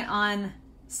stitching it on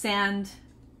sand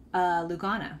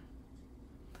Lugana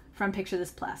from Picture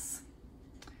This Plus.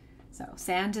 So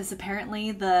sand is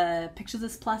apparently the Picture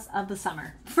This Plus of the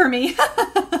summer for me.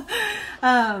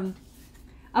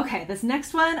 Okay, this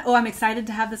next one, I'm excited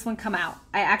to have this one come out.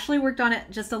 I actually worked on it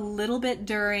just a little bit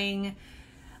during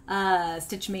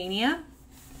Stitch Mania,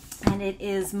 and it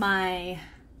is my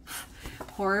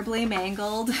horribly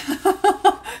mangled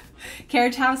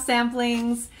Carriage House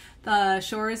Samplings, The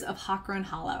Shores of Hawkrun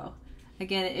Hollow.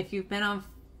 Again, if you've been on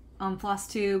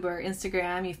Flosstube or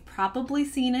Instagram, you've probably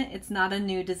seen it. It's not a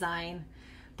new design,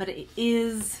 but it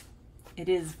is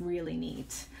really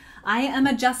neat. I am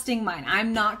adjusting mine. I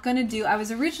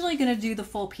was originally going to do the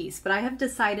full piece, but I have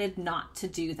decided not to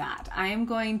do that.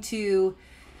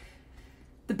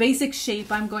 The basic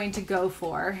shape I'm going to go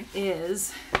for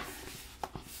is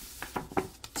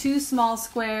 2 small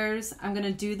squares. I'm going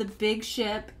to do the big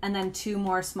ship and then 2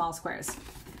 more small squares.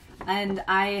 And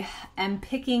I am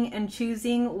picking and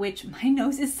choosing which, my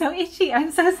nose is so itchy.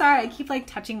 I'm so sorry. I keep like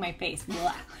touching my face.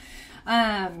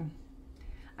 I'm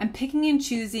picking and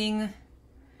choosing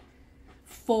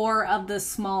 4 of the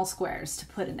small squares to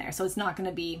put in there. So it's not going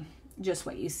to be just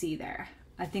what you see there.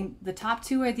 I think the top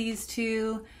 2 are these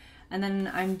 2. And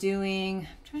then I'm trying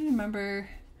to remember,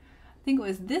 I think it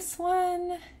was this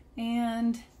one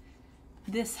and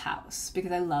this house,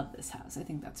 because I love this house. I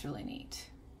think that's really neat.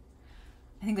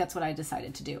 I think that's what I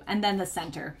decided to do. And then the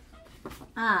center.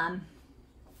 Some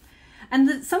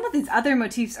of these other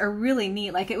motifs are really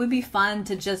neat. Like it would be fun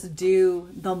to just do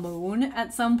the moon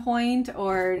at some point,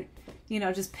 or,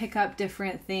 just pick up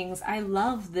different things. I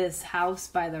love this house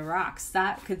by the rocks.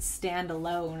 That could stand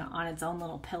alone on its own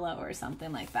little pillow or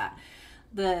something like that.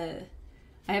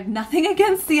 I have nothing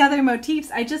against the other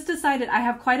motifs. I just decided I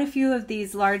have quite a few of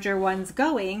these larger ones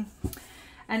going,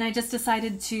 and I just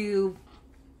decided to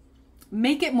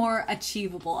make it more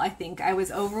achievable. I think I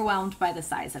was overwhelmed by the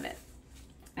size of it.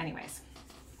 Anyways,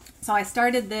 so I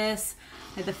started this.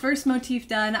 I had the first motif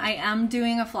done. I am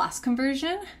doing a floss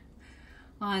conversion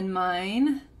on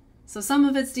mine. So some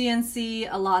of it's DNC,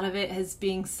 a lot of it is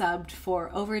being subbed for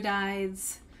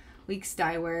overdyes, Weeks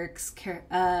Dye Works,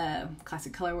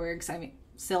 Classic Color Works,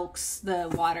 silks. The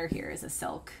water here is a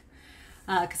silk.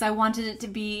 Because I wanted it to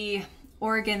be,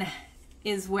 Oregon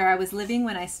is where I was living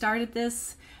when I started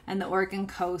this, and the Oregon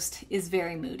coast is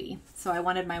very moody. So I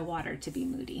wanted my water to be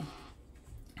moody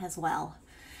as well.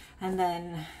 And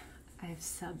then I've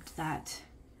subbed that.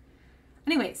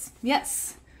 Anyways,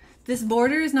 yes, this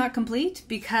border is not complete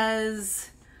because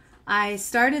I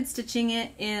started stitching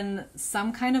it in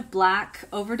some kind of black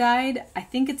overdyed. I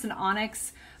think it's an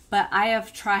onyx, but I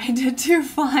have tried to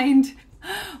find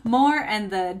more and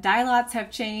the dye lots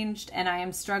have changed and I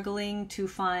am struggling to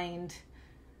find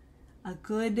a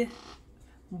good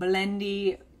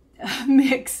blendy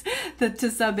mix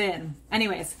to sub in.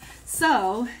 Anyways,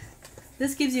 so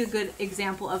this gives you a good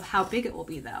example of how big it will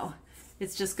be though.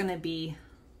 It's just gonna be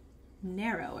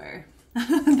narrower.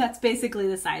 That's basically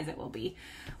the size it will be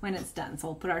when it's done. So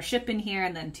we'll put our ship in here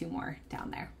and then 2 more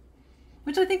down there,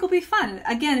 which I think will be fun.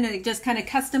 Again, just kind of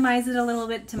customize it a little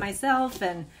bit to myself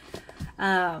and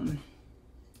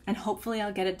hopefully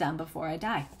I'll get it done before I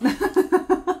die.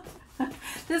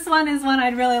 This one is one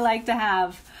I'd really like to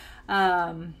have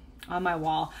on my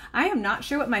wall. I am not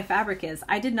sure what my fabric is.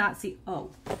 I did not see,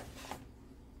 oh,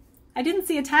 I didn't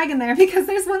see a tag in there because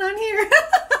there's one on here.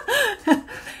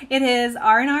 It is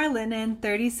R&R linen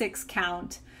 36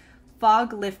 count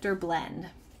fog lifter blend.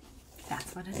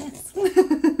 That's what it is.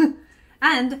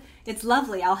 And it's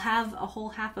lovely. I'll have a whole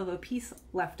half of a piece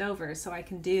left over so I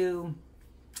can do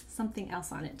something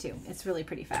else on it too. It's really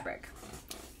pretty fabric.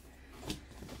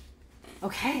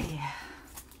 Okay.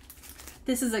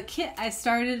 This is a kit I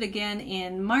started again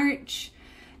in March.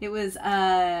 It was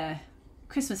a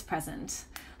Christmas present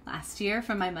last year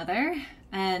from my mother,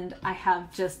 and I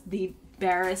have just the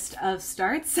barest of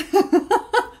starts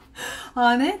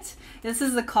on it. This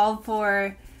is a called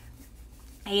for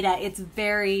Aida. It's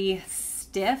very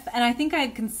stiff, and I think I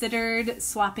had considered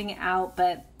swapping it out,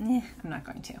 but I'm not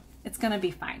going to. It's gonna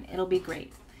be fine. It'll be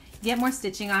great. Get more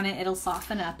stitching on it, it'll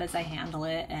soften up as I handle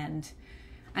it, and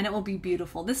it will be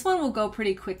beautiful. This one will go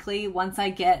pretty quickly once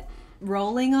I get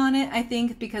rolling on it, I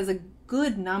think, because a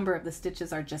good number of the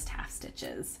stitches are just half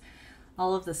stitches.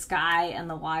 All of the sky and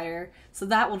the wire. So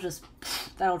that'll just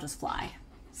fly.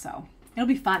 So it'll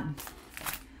be fun.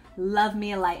 Love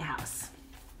me a lighthouse.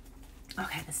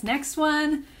 Okay, this next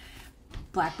one,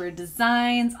 Blackbird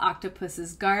Designs,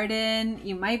 Octopus's Garden.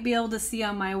 You might be able to see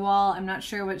on my wall. I'm not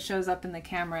sure what shows up in the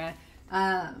camera.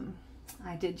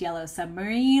 I did Yellow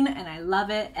Submarine and I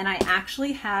love it. And I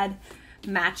actually had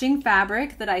matching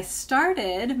fabric that I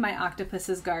started my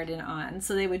Octopus's Garden on,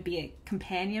 so they would be a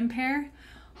companion pair,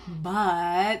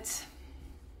 but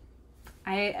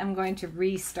I am going to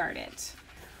restart it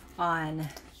on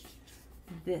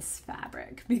this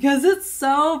fabric because it's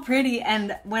so pretty.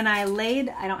 And when I laid,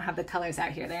 I don't have the colors out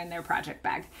here, they're in their project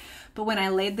bag, but when I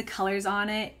laid the colors on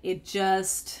it, it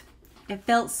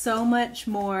felt so much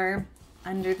more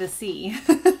under the sea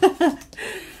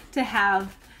to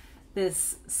have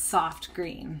this soft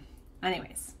green.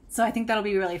 Anyways, so I think that'll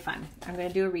be really fun. I'm going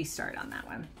to do a restart on that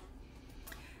one.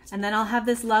 And then I'll have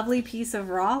this lovely piece of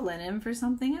raw linen for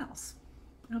something else.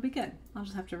 It'll be good. I'll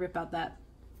just have to rip out that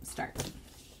start,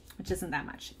 which isn't that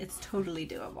much. It's totally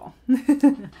doable.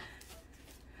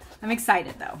 I'm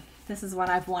excited though. This is what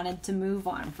I've wanted to move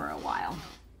on for a while.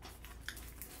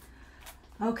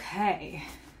 Okay.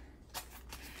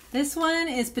 This one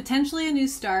is potentially a new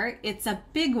start. It's a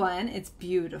big one. It's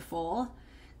beautiful.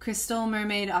 Crystal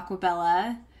Mermaid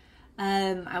Aquabella.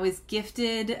 I was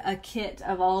gifted a kit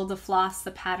of all the floss,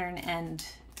 the pattern, and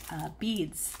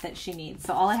beads that she needs.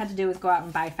 So all I had to do was go out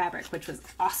and buy fabric, which was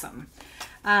awesome.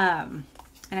 And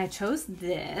I chose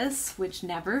this, which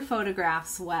never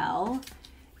photographs well.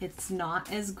 It's not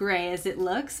as gray as it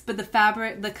looks, but the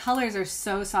fabric, the colors are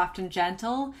so soft and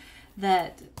gentle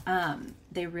that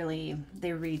they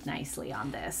read nicely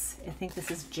on this. I think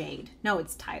this is Jade. No,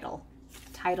 it's Tidal.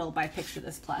 Tidal by Picture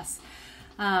This Plus.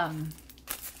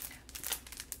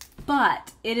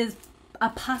 But it is a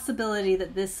possibility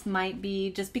that this might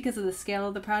be, just because of the scale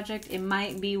of the project, it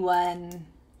might be one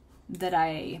that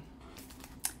I'm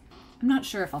not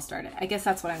sure if I'll start it. I guess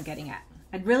that's what I'm getting at.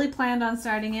 I'd really planned on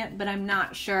starting it, but I'm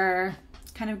not sure.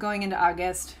 Kind of going into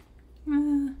August.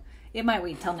 It might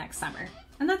wait till next summer.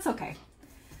 And that's okay.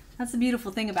 That's the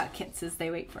beautiful thing about kits, is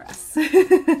they wait for us.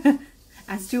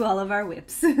 As do all of our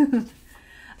whips.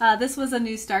 This was a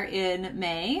new start in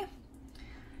May.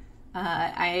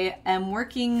 I am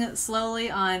working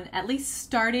slowly on at least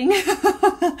starting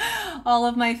all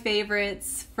of my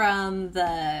favorites from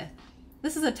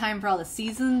this is a Time for All the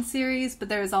Seasons series, but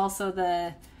there's also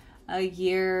a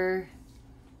year,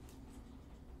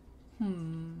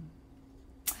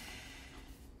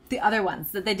 the other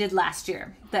ones that they did last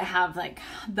year that have like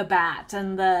the bat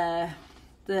and the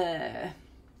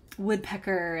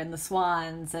woodpecker and the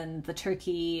swans and the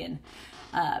turkey and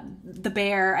the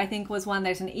bear, I think, was one.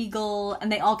 There's an eagle, and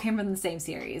they all came from the same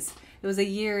series. It was a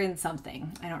year in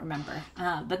something. I don't remember.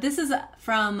 But this is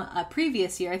from a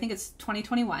previous year. I think it's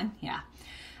 2021. Yeah.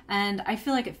 And I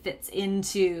feel like it fits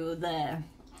into the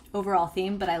overall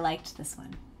theme, but I liked this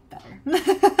one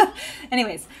better.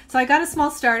 Anyways, so I got a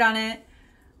small start on it.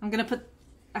 I'm going to put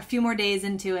a few more days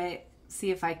into it,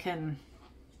 see if I can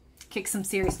kick some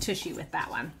serious tushy with that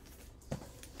one.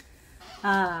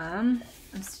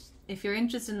 If you're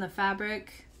interested in the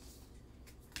fabric,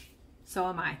 so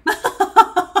am I.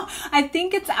 I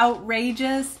think it's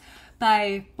Outrageous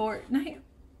by Fortnite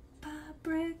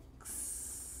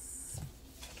Fabrics.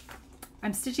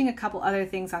 I'm stitching a couple other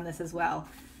things on this as well.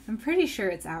 I'm pretty sure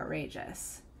it's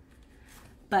Outrageous,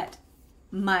 but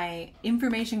my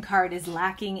information card is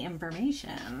lacking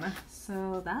information,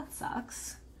 so that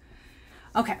sucks.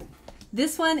 Okay,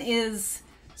 this one is,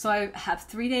 so I have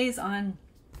 3 days on,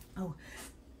 oh,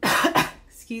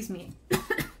 excuse me.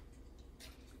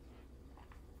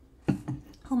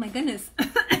 Oh my goodness.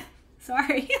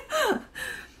 Sorry.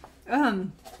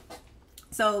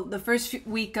 So the first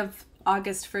week of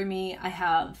August for me, I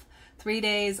have 3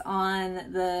 days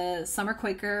on the Summer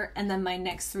Quaker, and then my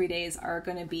next 3 days are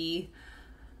going to be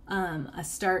a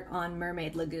start on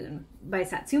Mermaid Lagoon by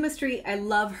Satsuma Street. I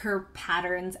love her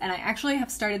patterns, and I actually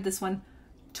have started this one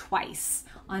twice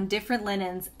on different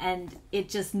linens, and it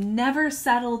just never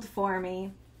settled for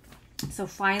me. So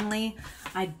finally,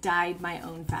 I dyed my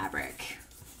own fabric,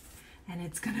 and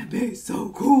it's gonna be so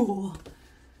cool.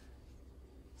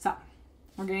 So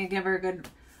we're gonna give her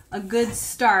a good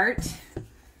start,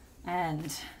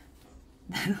 and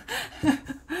then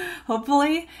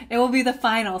hopefully it will be the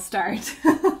final start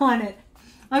on it.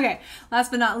 Okay,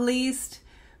 last but not least,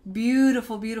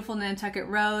 beautiful, beautiful Nantucket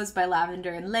Rose by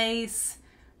Lavender and Lace.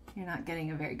 You're not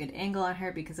getting a very good angle on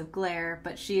her because of glare,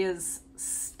 but she is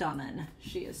stunning.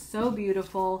 She is so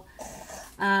beautiful.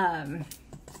 I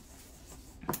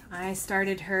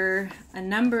started her a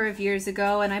number of years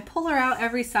ago, and I pull her out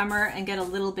every summer and get a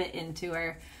little bit into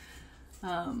her.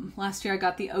 Last year I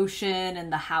got the ocean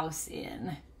and the house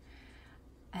in,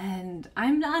 and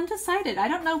I'm undecided. I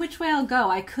don't know which way I'll go.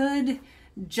 I could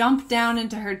jump down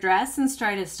into her dress and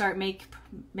try to start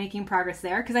making progress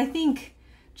there, because I think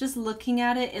just looking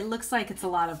at it, it looks like it's a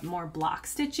lot of more block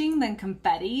stitching than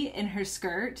confetti in her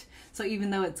skirt. So even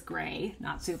though it's gray,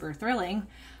 not super thrilling,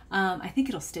 I think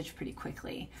it'll stitch pretty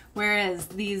quickly. Whereas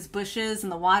these bushes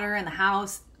and the water and the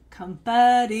house,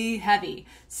 confetti heavy.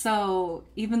 So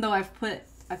even though I've put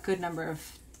a good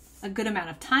amount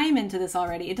of time into this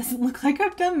already, it doesn't look like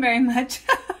I've done very much.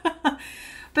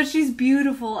 But she's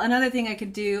beautiful. Another thing I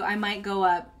could do, I might go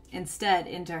up instead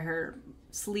into her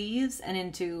sleeves and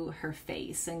into her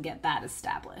face and get that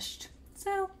established.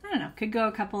 So I don't know, could go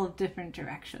a couple of different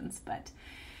directions, but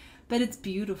it's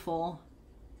beautiful.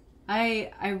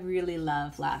 I really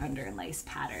love Lavender and Lace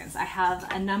patterns. I have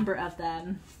a number of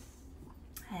them,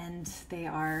 and they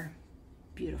are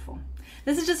beautiful.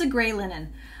 This is just a gray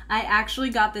linen. I actually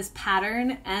got this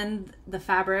pattern and the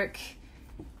fabric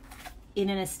in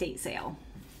an estate sale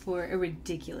for a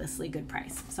ridiculously good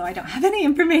price. So I don't have any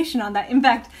information on that. In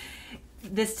fact,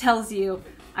 this tells you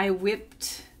I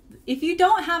whipped. If you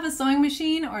don't have a sewing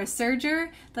machine or a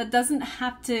serger, that doesn't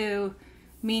have to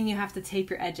mean you have to tape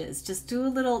your edges. Just do a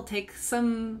little, take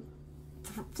some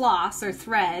floss or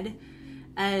thread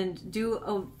and do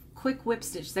a quick whip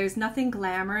stitch. There's nothing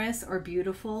glamorous or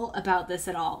beautiful about this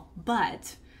at all.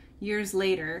 But years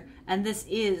later, and this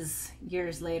is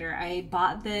years later, I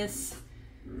bought this.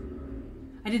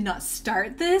 I did not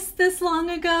start this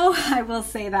long ago. I will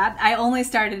say that. I only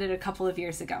started it a couple of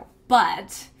years ago.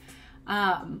 But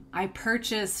I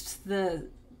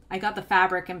got the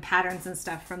fabric and patterns and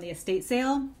stuff from the estate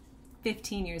sale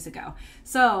 15 years ago.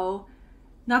 So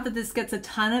not that this gets a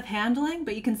ton of handling,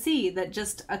 but you can see that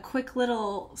just a quick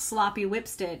little sloppy whip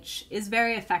stitch is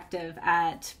very effective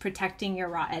at protecting your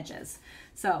raw edges.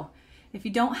 So if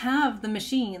you don't have the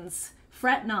machines,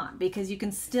 fret not, because you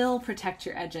can still protect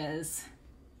your edges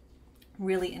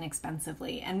really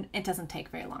inexpensively, and it doesn't take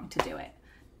very long to do it.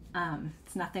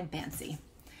 It's nothing fancy.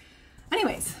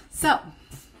 Anyways, so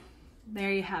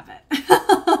there you have it.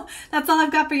 That's all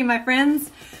I've got for you, my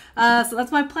friends. So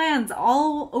that's my plans,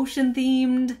 all ocean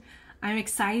themed. I'm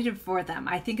excited for them.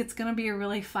 I think it's gonna be a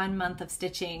really fun month of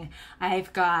stitching.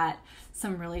 I've got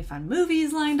some really fun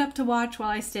movies lined up to watch while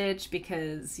I stitch,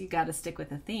 because you gotta stick with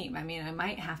the theme. I mean, I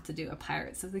might have to do a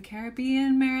Pirates of the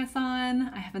Caribbean marathon.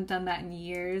 I haven't done that in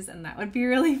years, and that would be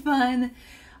really fun.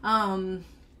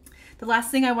 The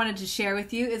last thing I wanted to share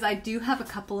with you is I do have a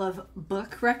couple of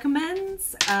book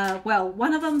recommends. Well,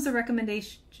 one of them's a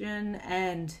recommendation,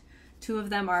 and two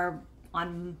of them are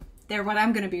they're what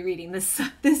I'm going to be reading this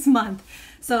month.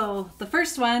 So the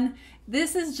first one,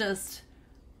 this is just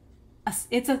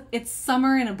it's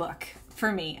summer in a book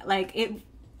for me. Like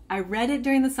I read it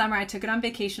during the summer. I took it on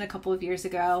vacation a couple of years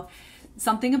ago.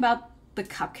 something about the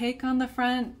cupcake on the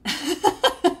front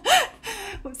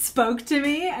spoke to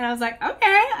me, and I was like,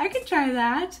 okay, I could try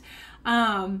that.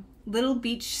 Little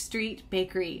Beach Street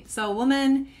Bakery. So a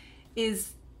woman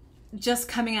is just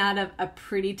coming out of a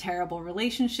pretty terrible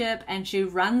relationship, and she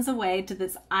runs away to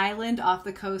this island off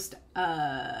the coast,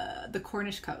 the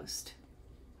Cornish coast.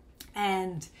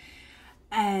 And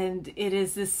it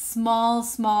is this small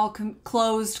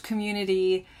closed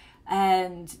community,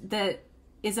 and that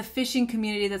is a fishing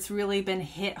community that's really been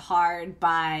hit hard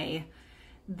by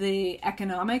the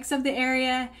economics of the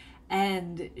area.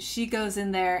 And she goes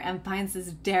in there and finds this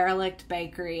derelict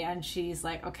bakery, and she's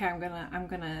like, okay, I'm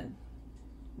gonna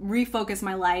refocus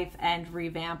my life and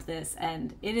revamp this.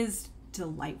 And it is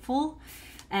delightful.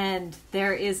 And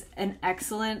there is an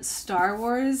excellent Star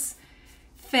Wars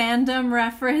fandom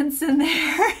reference in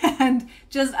there, and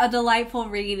just a delightful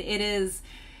read. It is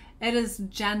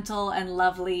gentle and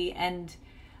lovely, and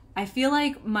I feel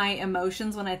like my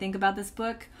emotions when I think about this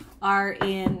book are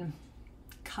in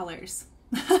colors.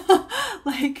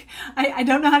 Like, I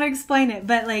don't know how to explain it,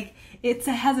 but like it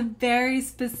has a very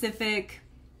specific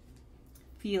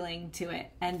feeling to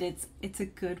it, and it's a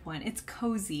good one. It's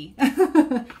cozy.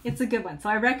 It's a good one. So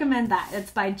I recommend that.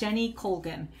 It's by Jenny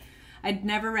Colgan. I'd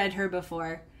never read her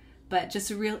before, but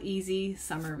just a real easy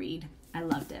summer read. I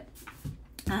loved it.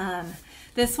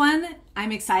 This one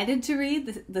I'm excited to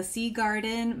read, The Sea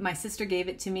Garden. My sister gave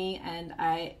it to me, and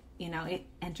it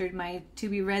entered my to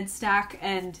be read stack,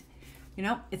 and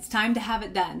it's time to have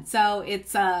it done. So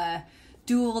it's a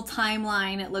dual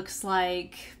timeline, it looks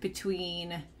like,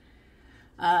 between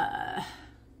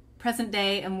present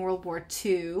day and World War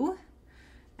II,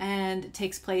 and it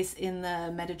takes place in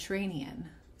the Mediterranean.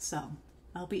 So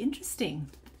that'll be interesting.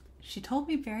 She told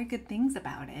me very good things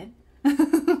about it.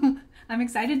 I'm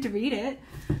excited to read it.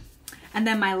 And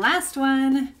then my last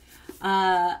one,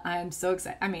 I'm so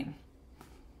excited. I mean,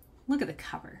 look at the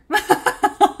cover.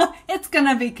 It's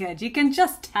gonna be good. You can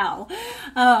just tell.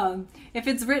 If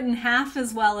it's written half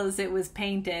as well as it was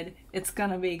painted, it's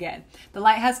gonna be good. The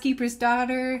Lighthouse Keeper's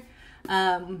Daughter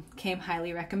came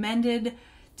highly recommended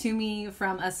to me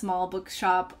from a small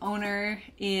bookshop owner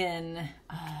in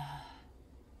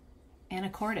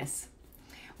Anacortes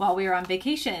while we were on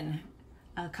vacation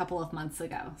a couple of months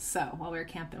ago. So while we were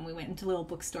camping, we went into little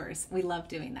bookstores. We love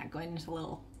doing that, going into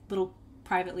little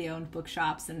privately owned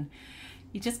bookshops, and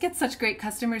you just get such great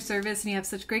customer service, and you have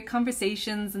such great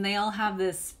conversations, and they all have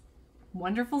this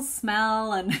wonderful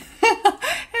smell, and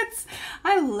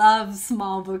I love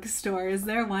small bookstores.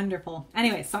 They're wonderful.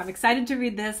 Anyway, so I'm excited to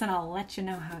read this, and I'll let you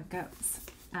know how it goes.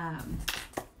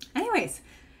 Anyways,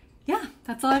 yeah,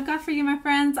 that's all I've got for you, my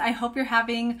friends. I hope you're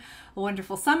having a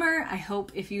wonderful summer. I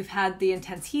hope if you've had the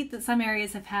intense heat that some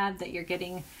areas have had, that you're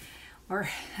getting, or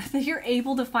that you're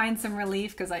able to find some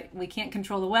relief, because we can't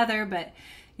control the weather, but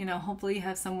hopefully you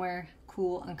have somewhere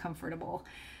cool and comfortable.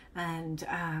 And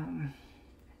I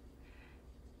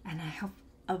hope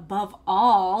above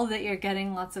all that you're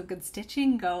getting lots of good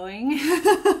stitching going.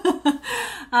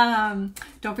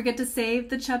 Don't forget to save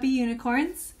the chubby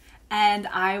unicorns, and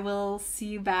I will see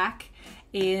you back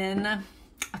in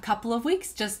a couple of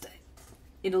weeks, just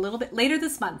in a little bit later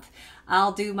this month.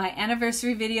 I'll do my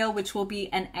anniversary video, which will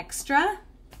be an extra,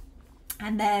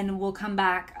 and then we'll come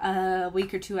back a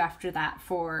week or two after that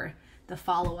for the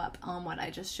follow-up on what I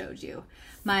just showed you.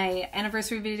 My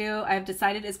anniversary video, I've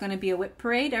decided, is going to be a whip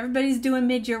parade. Everybody's doing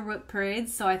mid-year whip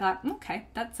parades, so I thought, okay,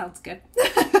 that sounds good.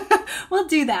 We'll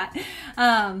do that.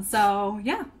 So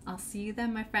yeah, I'll see you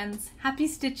then, my friends. Happy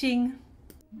stitching.